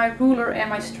it with my ruler and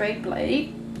my straight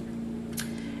blade.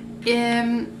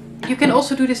 You can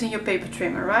also do this in your paper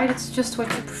trimmer, right? It's just what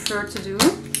you prefer to do.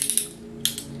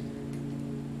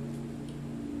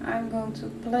 I'm going to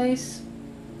place,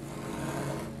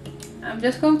 I'm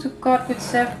just going to cut with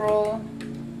several.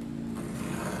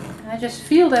 I just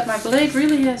feel that my blade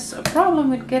really has a problem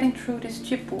with getting through this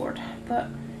chipboard, but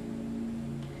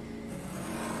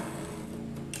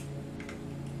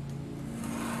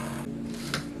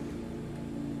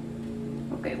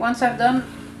okay, once I've done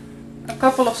a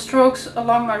couple of strokes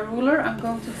along my ruler, I'm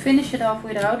going to finish it off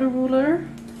without a ruler.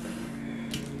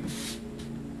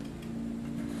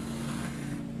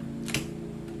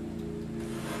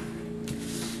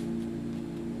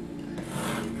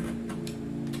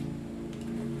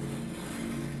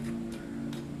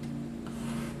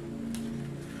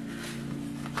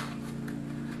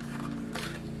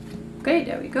 Okay,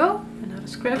 there we go. Another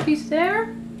scrap piece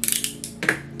there.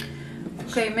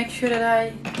 Okay, make sure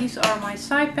that these are my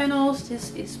side panels.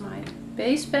 This is my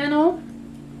base panel.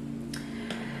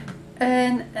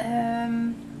 And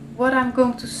what I'm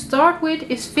going to start with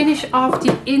is finish off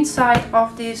the inside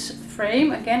of this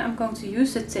frame. Again, I'm going to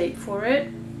use the tape for it.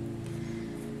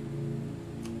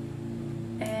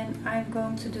 And I'm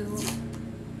going to do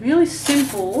really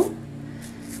simple,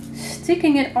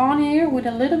 sticking it on here with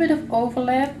a little bit of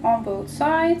overlap on both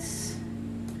sides,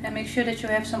 and make sure that you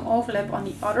have some overlap on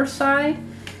the other side,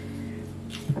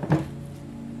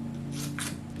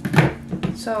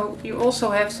 so you also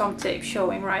have some tape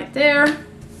showing right there.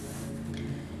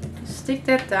 Just stick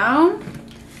that down,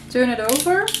 turn it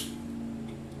over,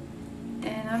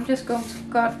 and I'm just going to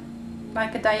cut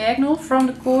like a diagonal from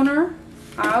the corner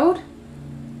out,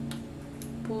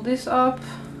 pull this up,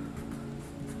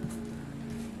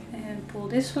 pull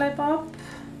this flap up.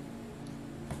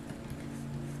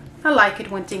 I like it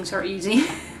when things are easy.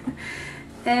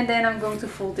 And then I'm going to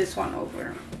fold this one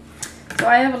over. So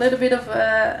I have a little bit of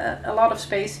a lot of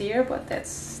space here, but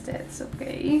that's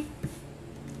okay.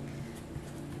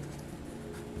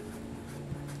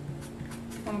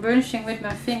 I'm bunching with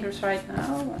my fingers right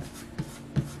now.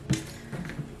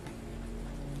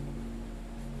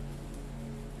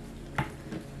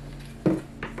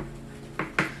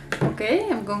 Okay,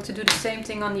 I'm going to do the same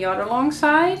thing on the other long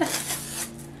side.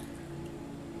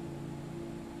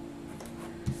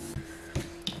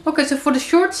 Okay, so for the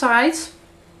short sides,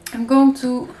 I'm going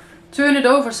to turn it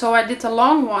over. So I did the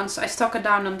long ones, I stuck it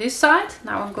down on this side.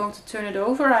 Now I'm going to turn it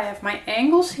over. I have my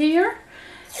angles here.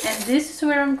 And this is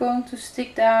where I'm going to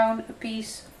stick down a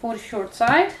piece for the short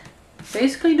side.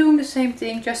 Basically doing the same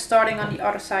thing, just starting on the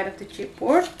other side of the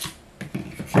chipboard.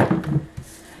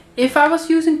 If I was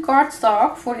using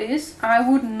cardstock for this, I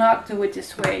would not do it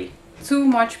this way. Too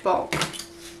much bulk.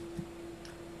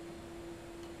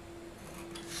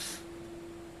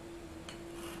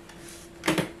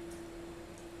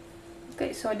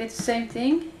 Okay, so I did the same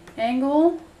thing.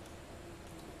 Angle.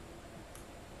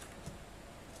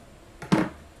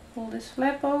 Pull this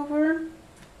flap over.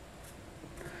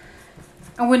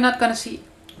 And we're not going to see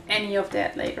any of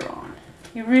that later on.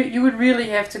 You would really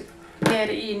have to get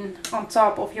in on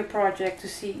top of your project to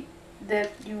see that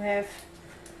you have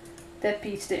that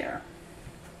piece there.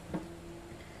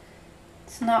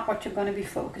 It's not what you're going to be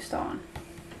focused on.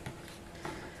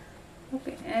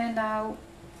 Okay, and now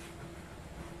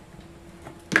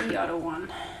the other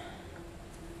one.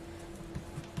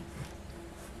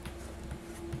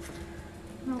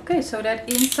 Okay, so that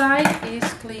inside is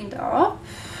cleaned up.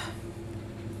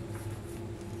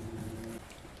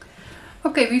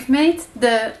 Okay, we've made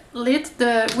the lid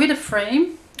with a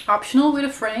frame, optional with a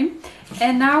frame,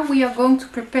 and now we are going to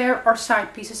prepare our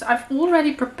side pieces. I've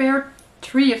already prepared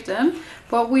 3 of them,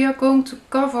 but we are going to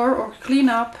cover or clean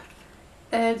up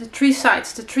the 3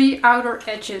 sides, the 3 outer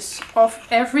edges of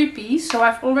every piece. So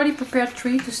I've already prepared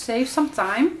 3 to save some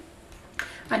time.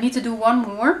 I need to do 1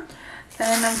 more,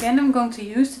 and again I'm going to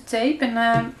use the tape, and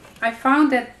I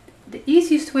found that the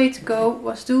easiest way to go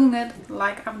was doing it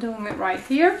like I'm doing it right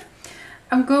here.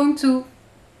 I'm going to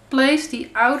place the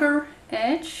outer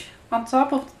edge on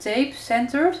top of the tape,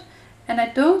 centered, and I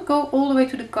don't go all the way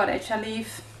to the cut edge. I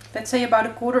leave, let's say, about a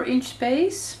 1/4 inch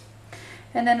space,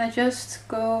 and then I just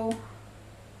go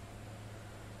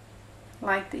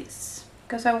like this,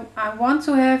 because I want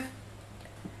to have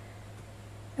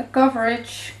a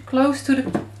coverage close to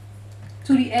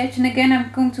the edge. And again,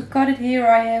 I'm going to cut it here.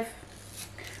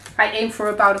 I aim for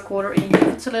about 1/4 inch. If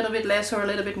it's a little bit less or a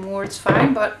little bit more, it's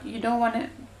fine, but you don't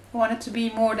want it to be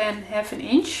more than 1/2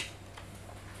 inch.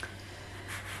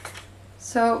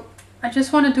 So I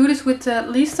just want to do this with the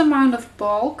least amount of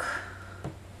bulk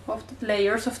of the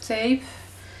layers of tape,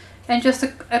 and just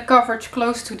a coverage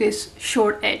close to this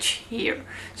short edge here.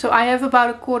 So I have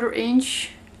about 1/4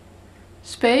 inch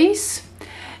space.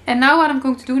 And now what I'm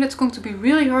going to do, that's going to be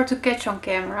really hard to catch on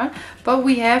camera, but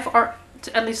we have our,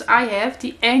 at least I have,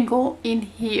 the angle in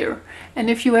here. And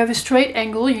if you have a straight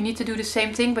angle, you need to do the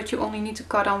same thing, but you only need to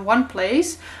cut on one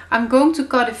place. I'm going to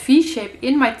cut a V shape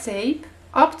in my tape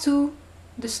up to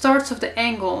the starts of the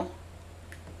angle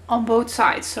on both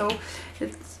sides. So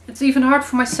it's even hard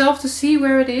for myself to see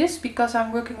where it is, because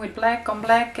I'm working with black on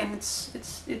black, and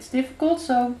it's difficult.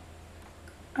 So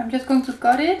I'm just going to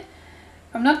cut it.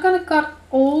 I'm not going to cut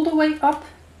all the way up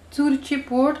to the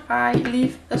chipboard. I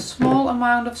leave a small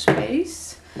amount of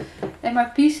space, and my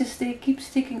pieces, they keep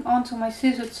sticking onto my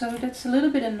scissors, so that's a little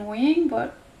bit annoying.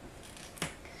 But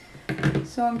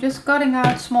so I'm just cutting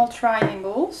out small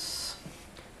triangles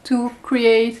to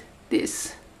create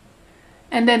this,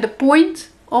 and then the point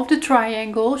of the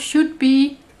triangle should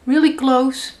be really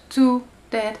close to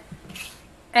that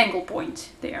angle point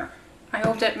there. I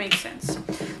hope that makes sense.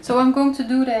 So I'm going to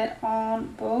do that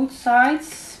on both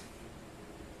sides.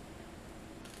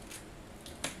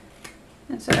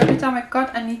 And so every time I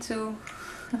cut, I need to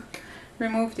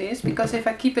remove this, because if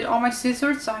I keep it on my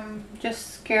scissors, I'm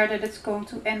just scared that it's going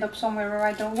to end up somewhere where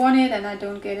I don't want it and I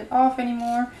don't get it off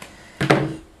anymore.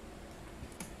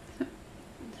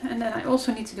 And then I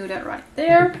also need to do that right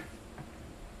there.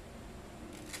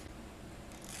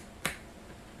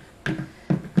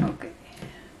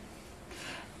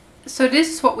 So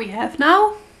this is what we have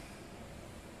now.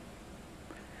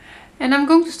 And I'm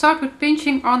going to start with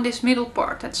pinching on this middle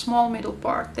part, that small middle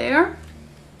part there.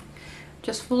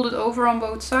 Just fold it over on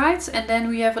both sides, and then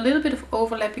we have a little bit of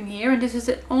overlapping here. And this is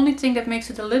the only thing that makes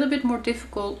it a little bit more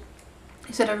difficult,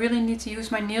 is that I really need to use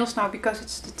my nails now,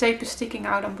 because the tape is sticking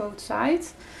out on both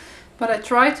sides. But I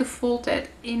try to fold that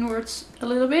inwards a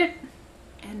little bit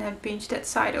and then pinch that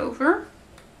side over.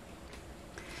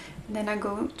 And then I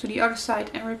go to the other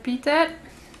side and repeat that.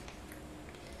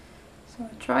 So I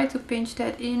try to pinch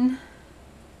that in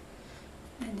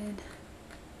and then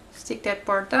stick that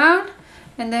part down.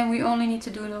 And then we only need to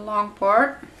do the long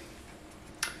part.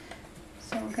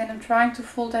 So again, I'm trying to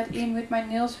fold that in with my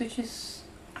nails, which is,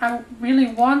 I really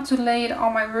want to lay it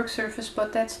on my work surface,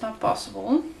 but that's not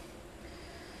possible.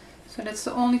 So that's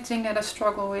the only thing that I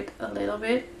struggle with a little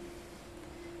bit.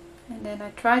 And then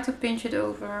I try to pinch it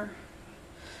over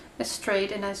as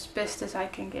straight and as best as I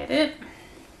can get it.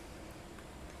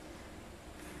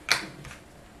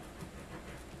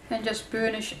 And just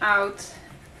burnish out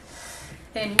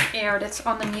any air that's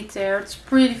underneath there. It's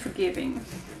pretty forgiving.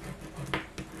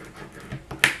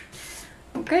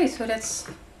 Okay, so that's,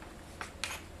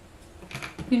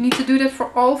 you need to do that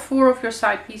for all 4 of your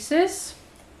side pieces.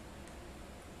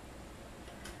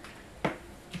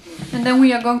 And then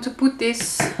we are going to put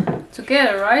this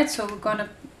together, right? So we're gonna,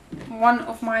 one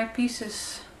of my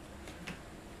pieces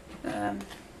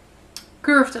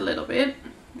curved a little bit,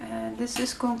 and this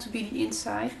is going to be the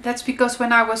inside. That's because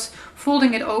when I was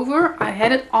folding it over, I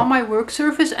had it on my work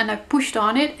surface and I pushed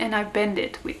on it and I bent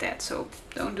it with that. So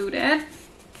don't do that,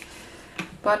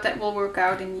 but that will work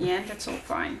out in the end. That's all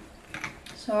fine.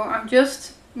 So I'm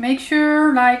just make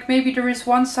sure, like maybe there is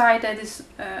one side that is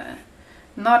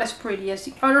not as pretty as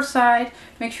the other side.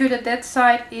 Make sure that that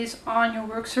side is on your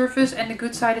work surface and the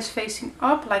good side is facing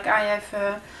up. Like I have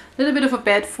a little bit of a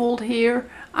bad fold here.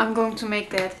 I'm going to make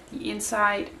that the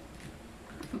inside.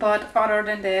 But other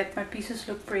than that, my pieces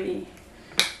look pretty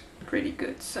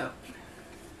good. So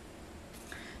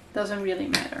doesn't really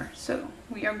matter. So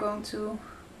we are going to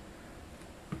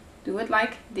do it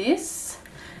like this.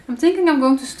 I'm thinking I'm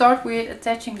going to start with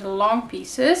attaching the long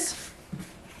pieces.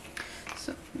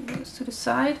 So it goes to the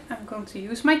side. I'm going to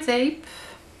use my tape.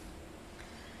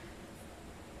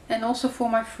 And also for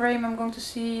my frame, I'm going to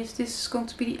see if this is going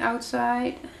to be the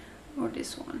outside or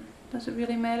this one. Does it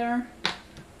really matter?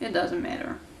 It doesn't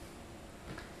matter.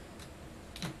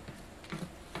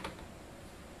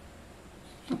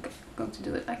 Okay, I'm going to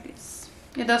do it like this.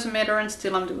 It doesn't matter, and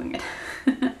still I'm doing it.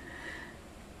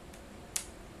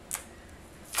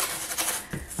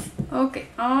 Okay,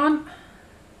 on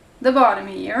the bottom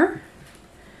here,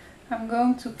 I'm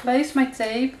going to place my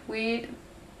tape with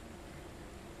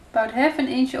about 1/2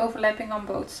 inch overlapping on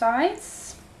both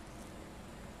sides.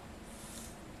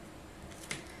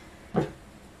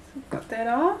 cut that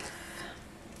off.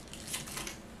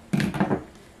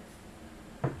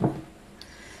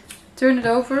 Turn it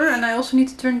over, and I also need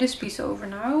to turn this piece over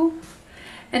now.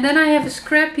 And then I have a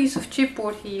scrap piece of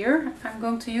chipboard here. I'm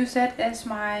going to use that as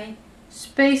my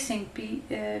spacing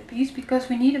piece, because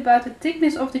we need about the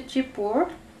thickness of the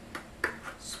chipboard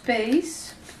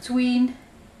space between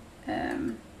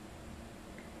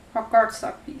our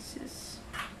cardstock pieces.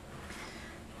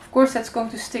 Of course that's going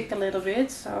to stick a little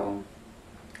bit, so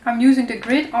I'm using the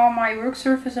grid on my work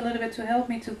surface a little bit to help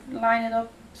me to line it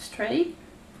up straight.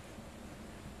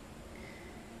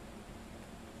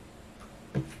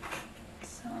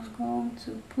 So I'm going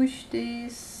to push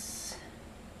this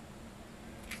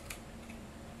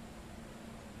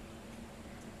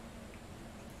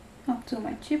up to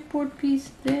my chipboard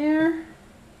piece there.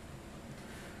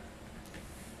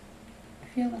 I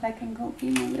feel that I can go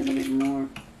in a little bit more.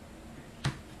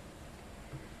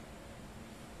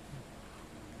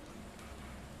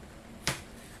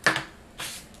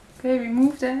 Okay,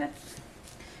 remove that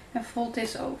and fold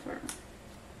this over.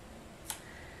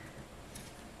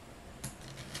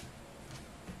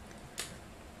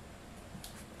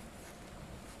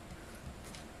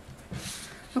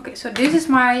 Okay, so this is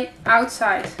my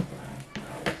outside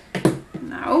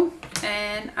now,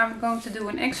 and I'm going to do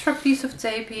an extra piece of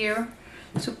tape here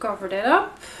to cover that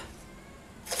up.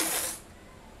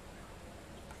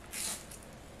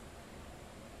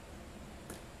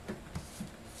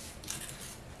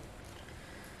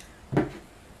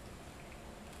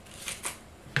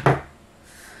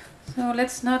 So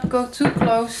let's not go too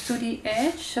close to the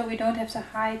edge, so we don't have to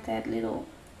hide that little,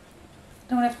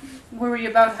 don't have to worry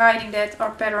about hiding that.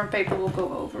 Our pattern paper will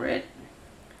go over it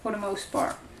for the most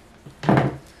part.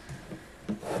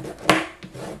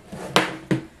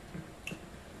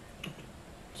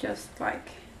 Just like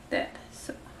that.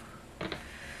 So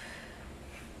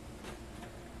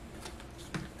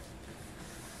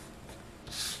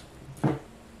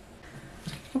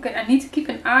okay, I need to keep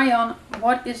an eye on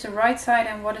what is the right side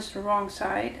and what is the wrong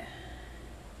side.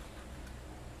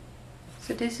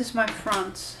 So this is my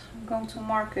front. I'm going to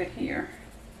mark it here.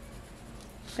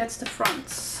 That's the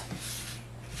fronts.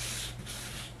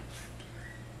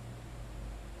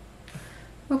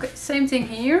 Okay, same thing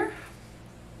here.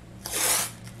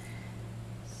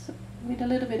 So with a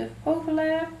little bit of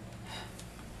overlap.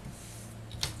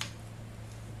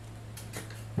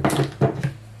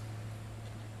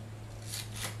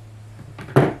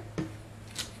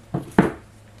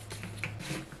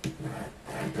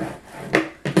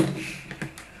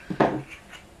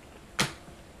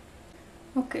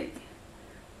 Okay,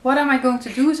 what am I going to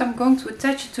do is I'm going to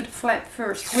attach it to the flap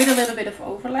first with a little bit of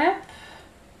overlap.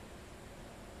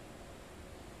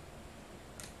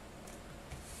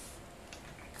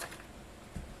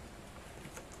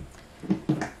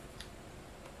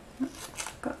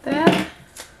 Got that.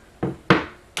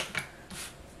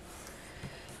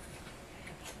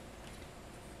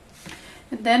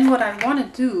 And then what I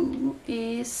want to do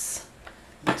is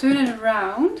turn it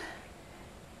around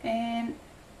and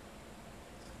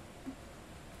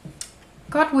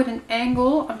cut with an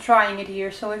angle. I'm trying it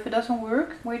here, so if it doesn't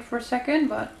work, wait for a second,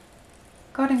 but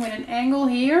cutting with an angle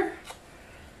here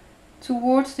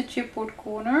towards the chipboard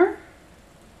corner.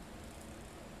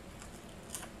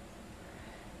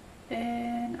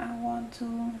 And I want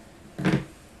to,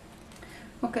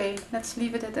 okay, let's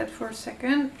leave it at that for a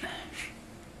second.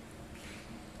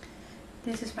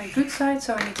 This is my good side,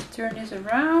 so I need to turn this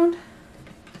around.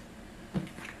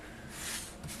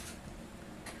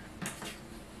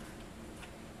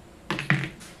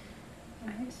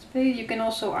 You can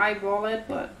also eyeball it,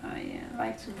 but I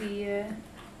like to be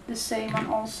the same on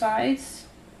all sides.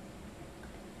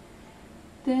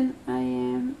 Then I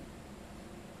am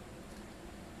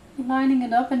lining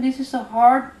it up, and this is a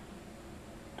hard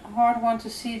one to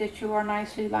see that you are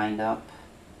nicely lined up.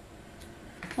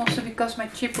 Also because my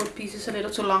chipboard piece is a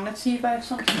little too long. Let's see if I have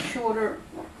something shorter.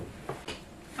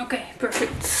 Okay,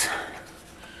 perfect.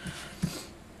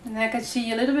 And I can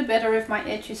see a little bit better if my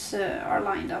edges are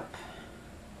lined up.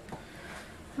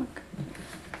 Okay.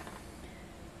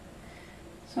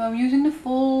 So I'm using the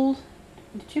fold,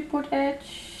 the chipboard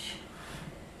edge.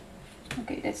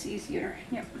 Okay, that's easier.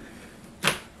 Yep.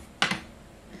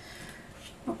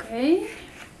 Okay.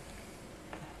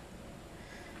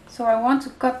 So I want to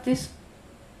cut this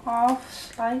off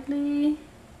slightly.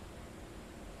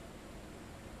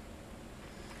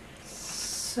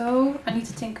 So I need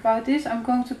to think about this. I'm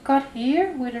going to cut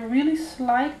here with a really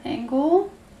slight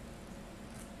angle.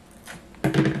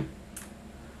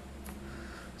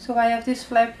 So I have this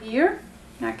flap here,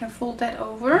 and I can fold that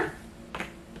over.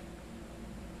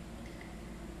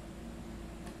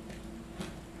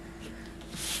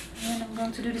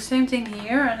 going to do the same thing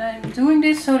here, and I'm doing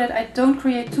this so that I don't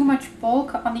create too much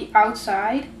bulk on the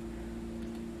outside,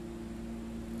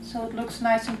 so it looks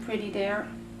nice and pretty there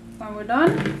when we're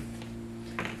done.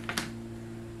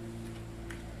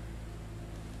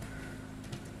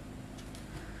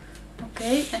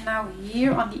 Okay, and now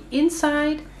here on the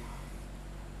inside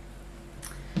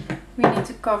we need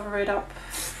to cover it up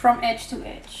from edge to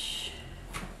edge.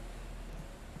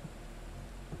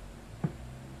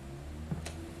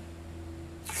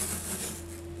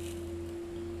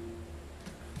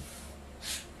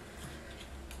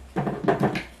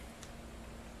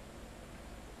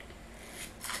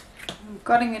 I'm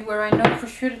cutting it where I know for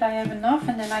sure that I have enough,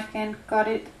 and then I can cut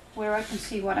it where I can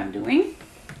see what I'm doing.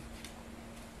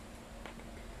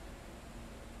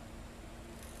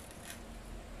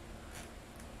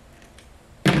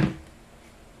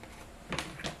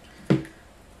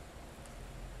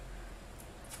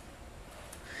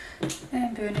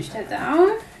 And burnish that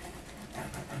down.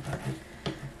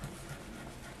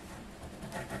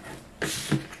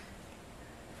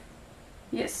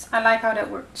 Yes, I like how that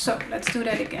worked. So let's do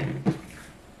that again.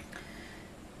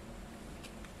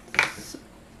 So,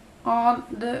 on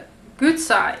the good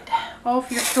side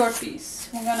of your short piece,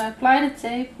 we're gonna apply the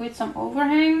tape with some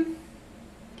overhang.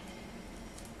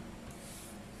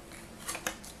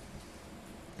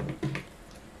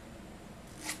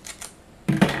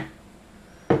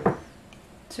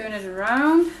 Turn it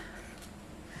around.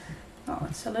 Oh,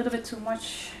 it's a little bit too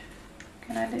much.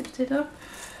 Can I lift it up?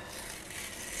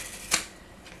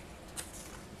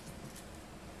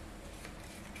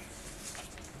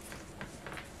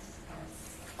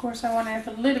 Of course, I want to have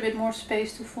a little bit more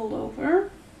space to fold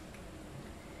over.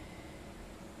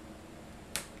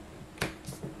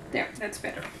 There, that's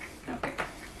better. Okay.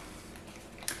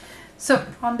 So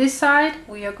on this side,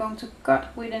 we are going to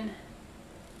cut with an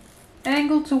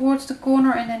angle towards the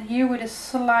corner, and then here with a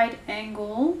slight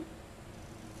angle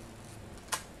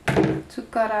to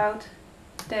cut out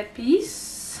that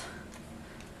piece.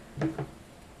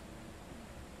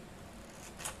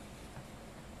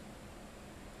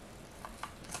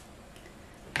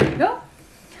 There we go.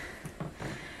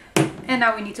 And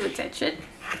now we need to attach it.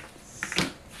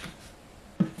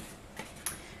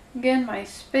 Again, my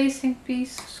spacing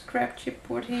piece, scrap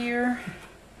chipboard here.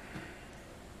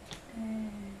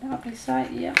 And the ugly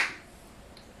side, yeah.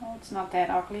 Well, it's not that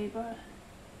ugly, but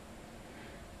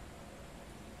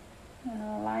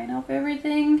line up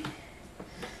everything,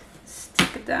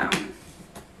 stick it down,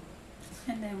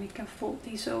 and then we can fold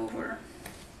these over.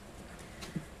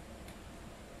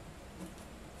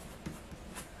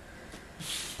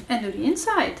 And do the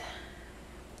inside.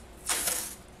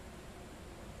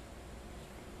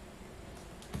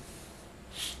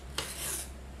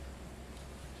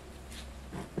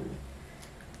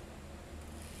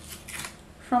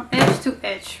 From edge to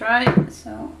edge, right?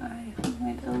 So I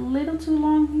went a little too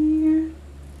long here.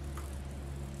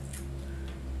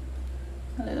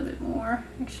 A little bit more,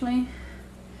 actually.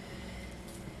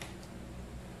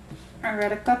 I'd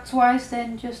rather cut twice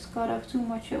than just cut off too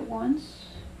much at once.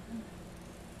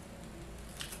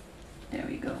 There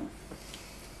we go.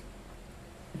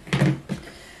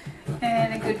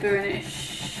 And a good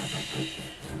burnish.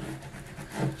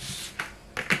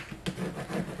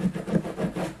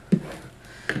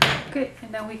 Okay,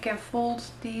 and then we can fold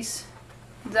these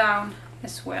down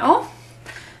as well.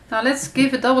 Now let's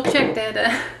give a double check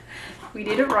that we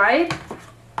did it right.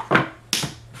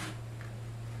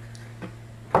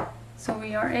 So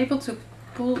we are able to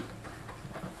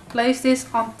place this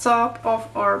on top of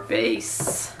our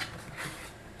base.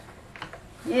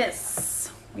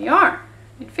 Yes, we are.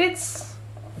 It fits.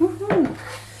 Woohoo!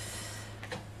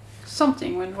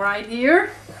 Something went right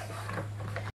here.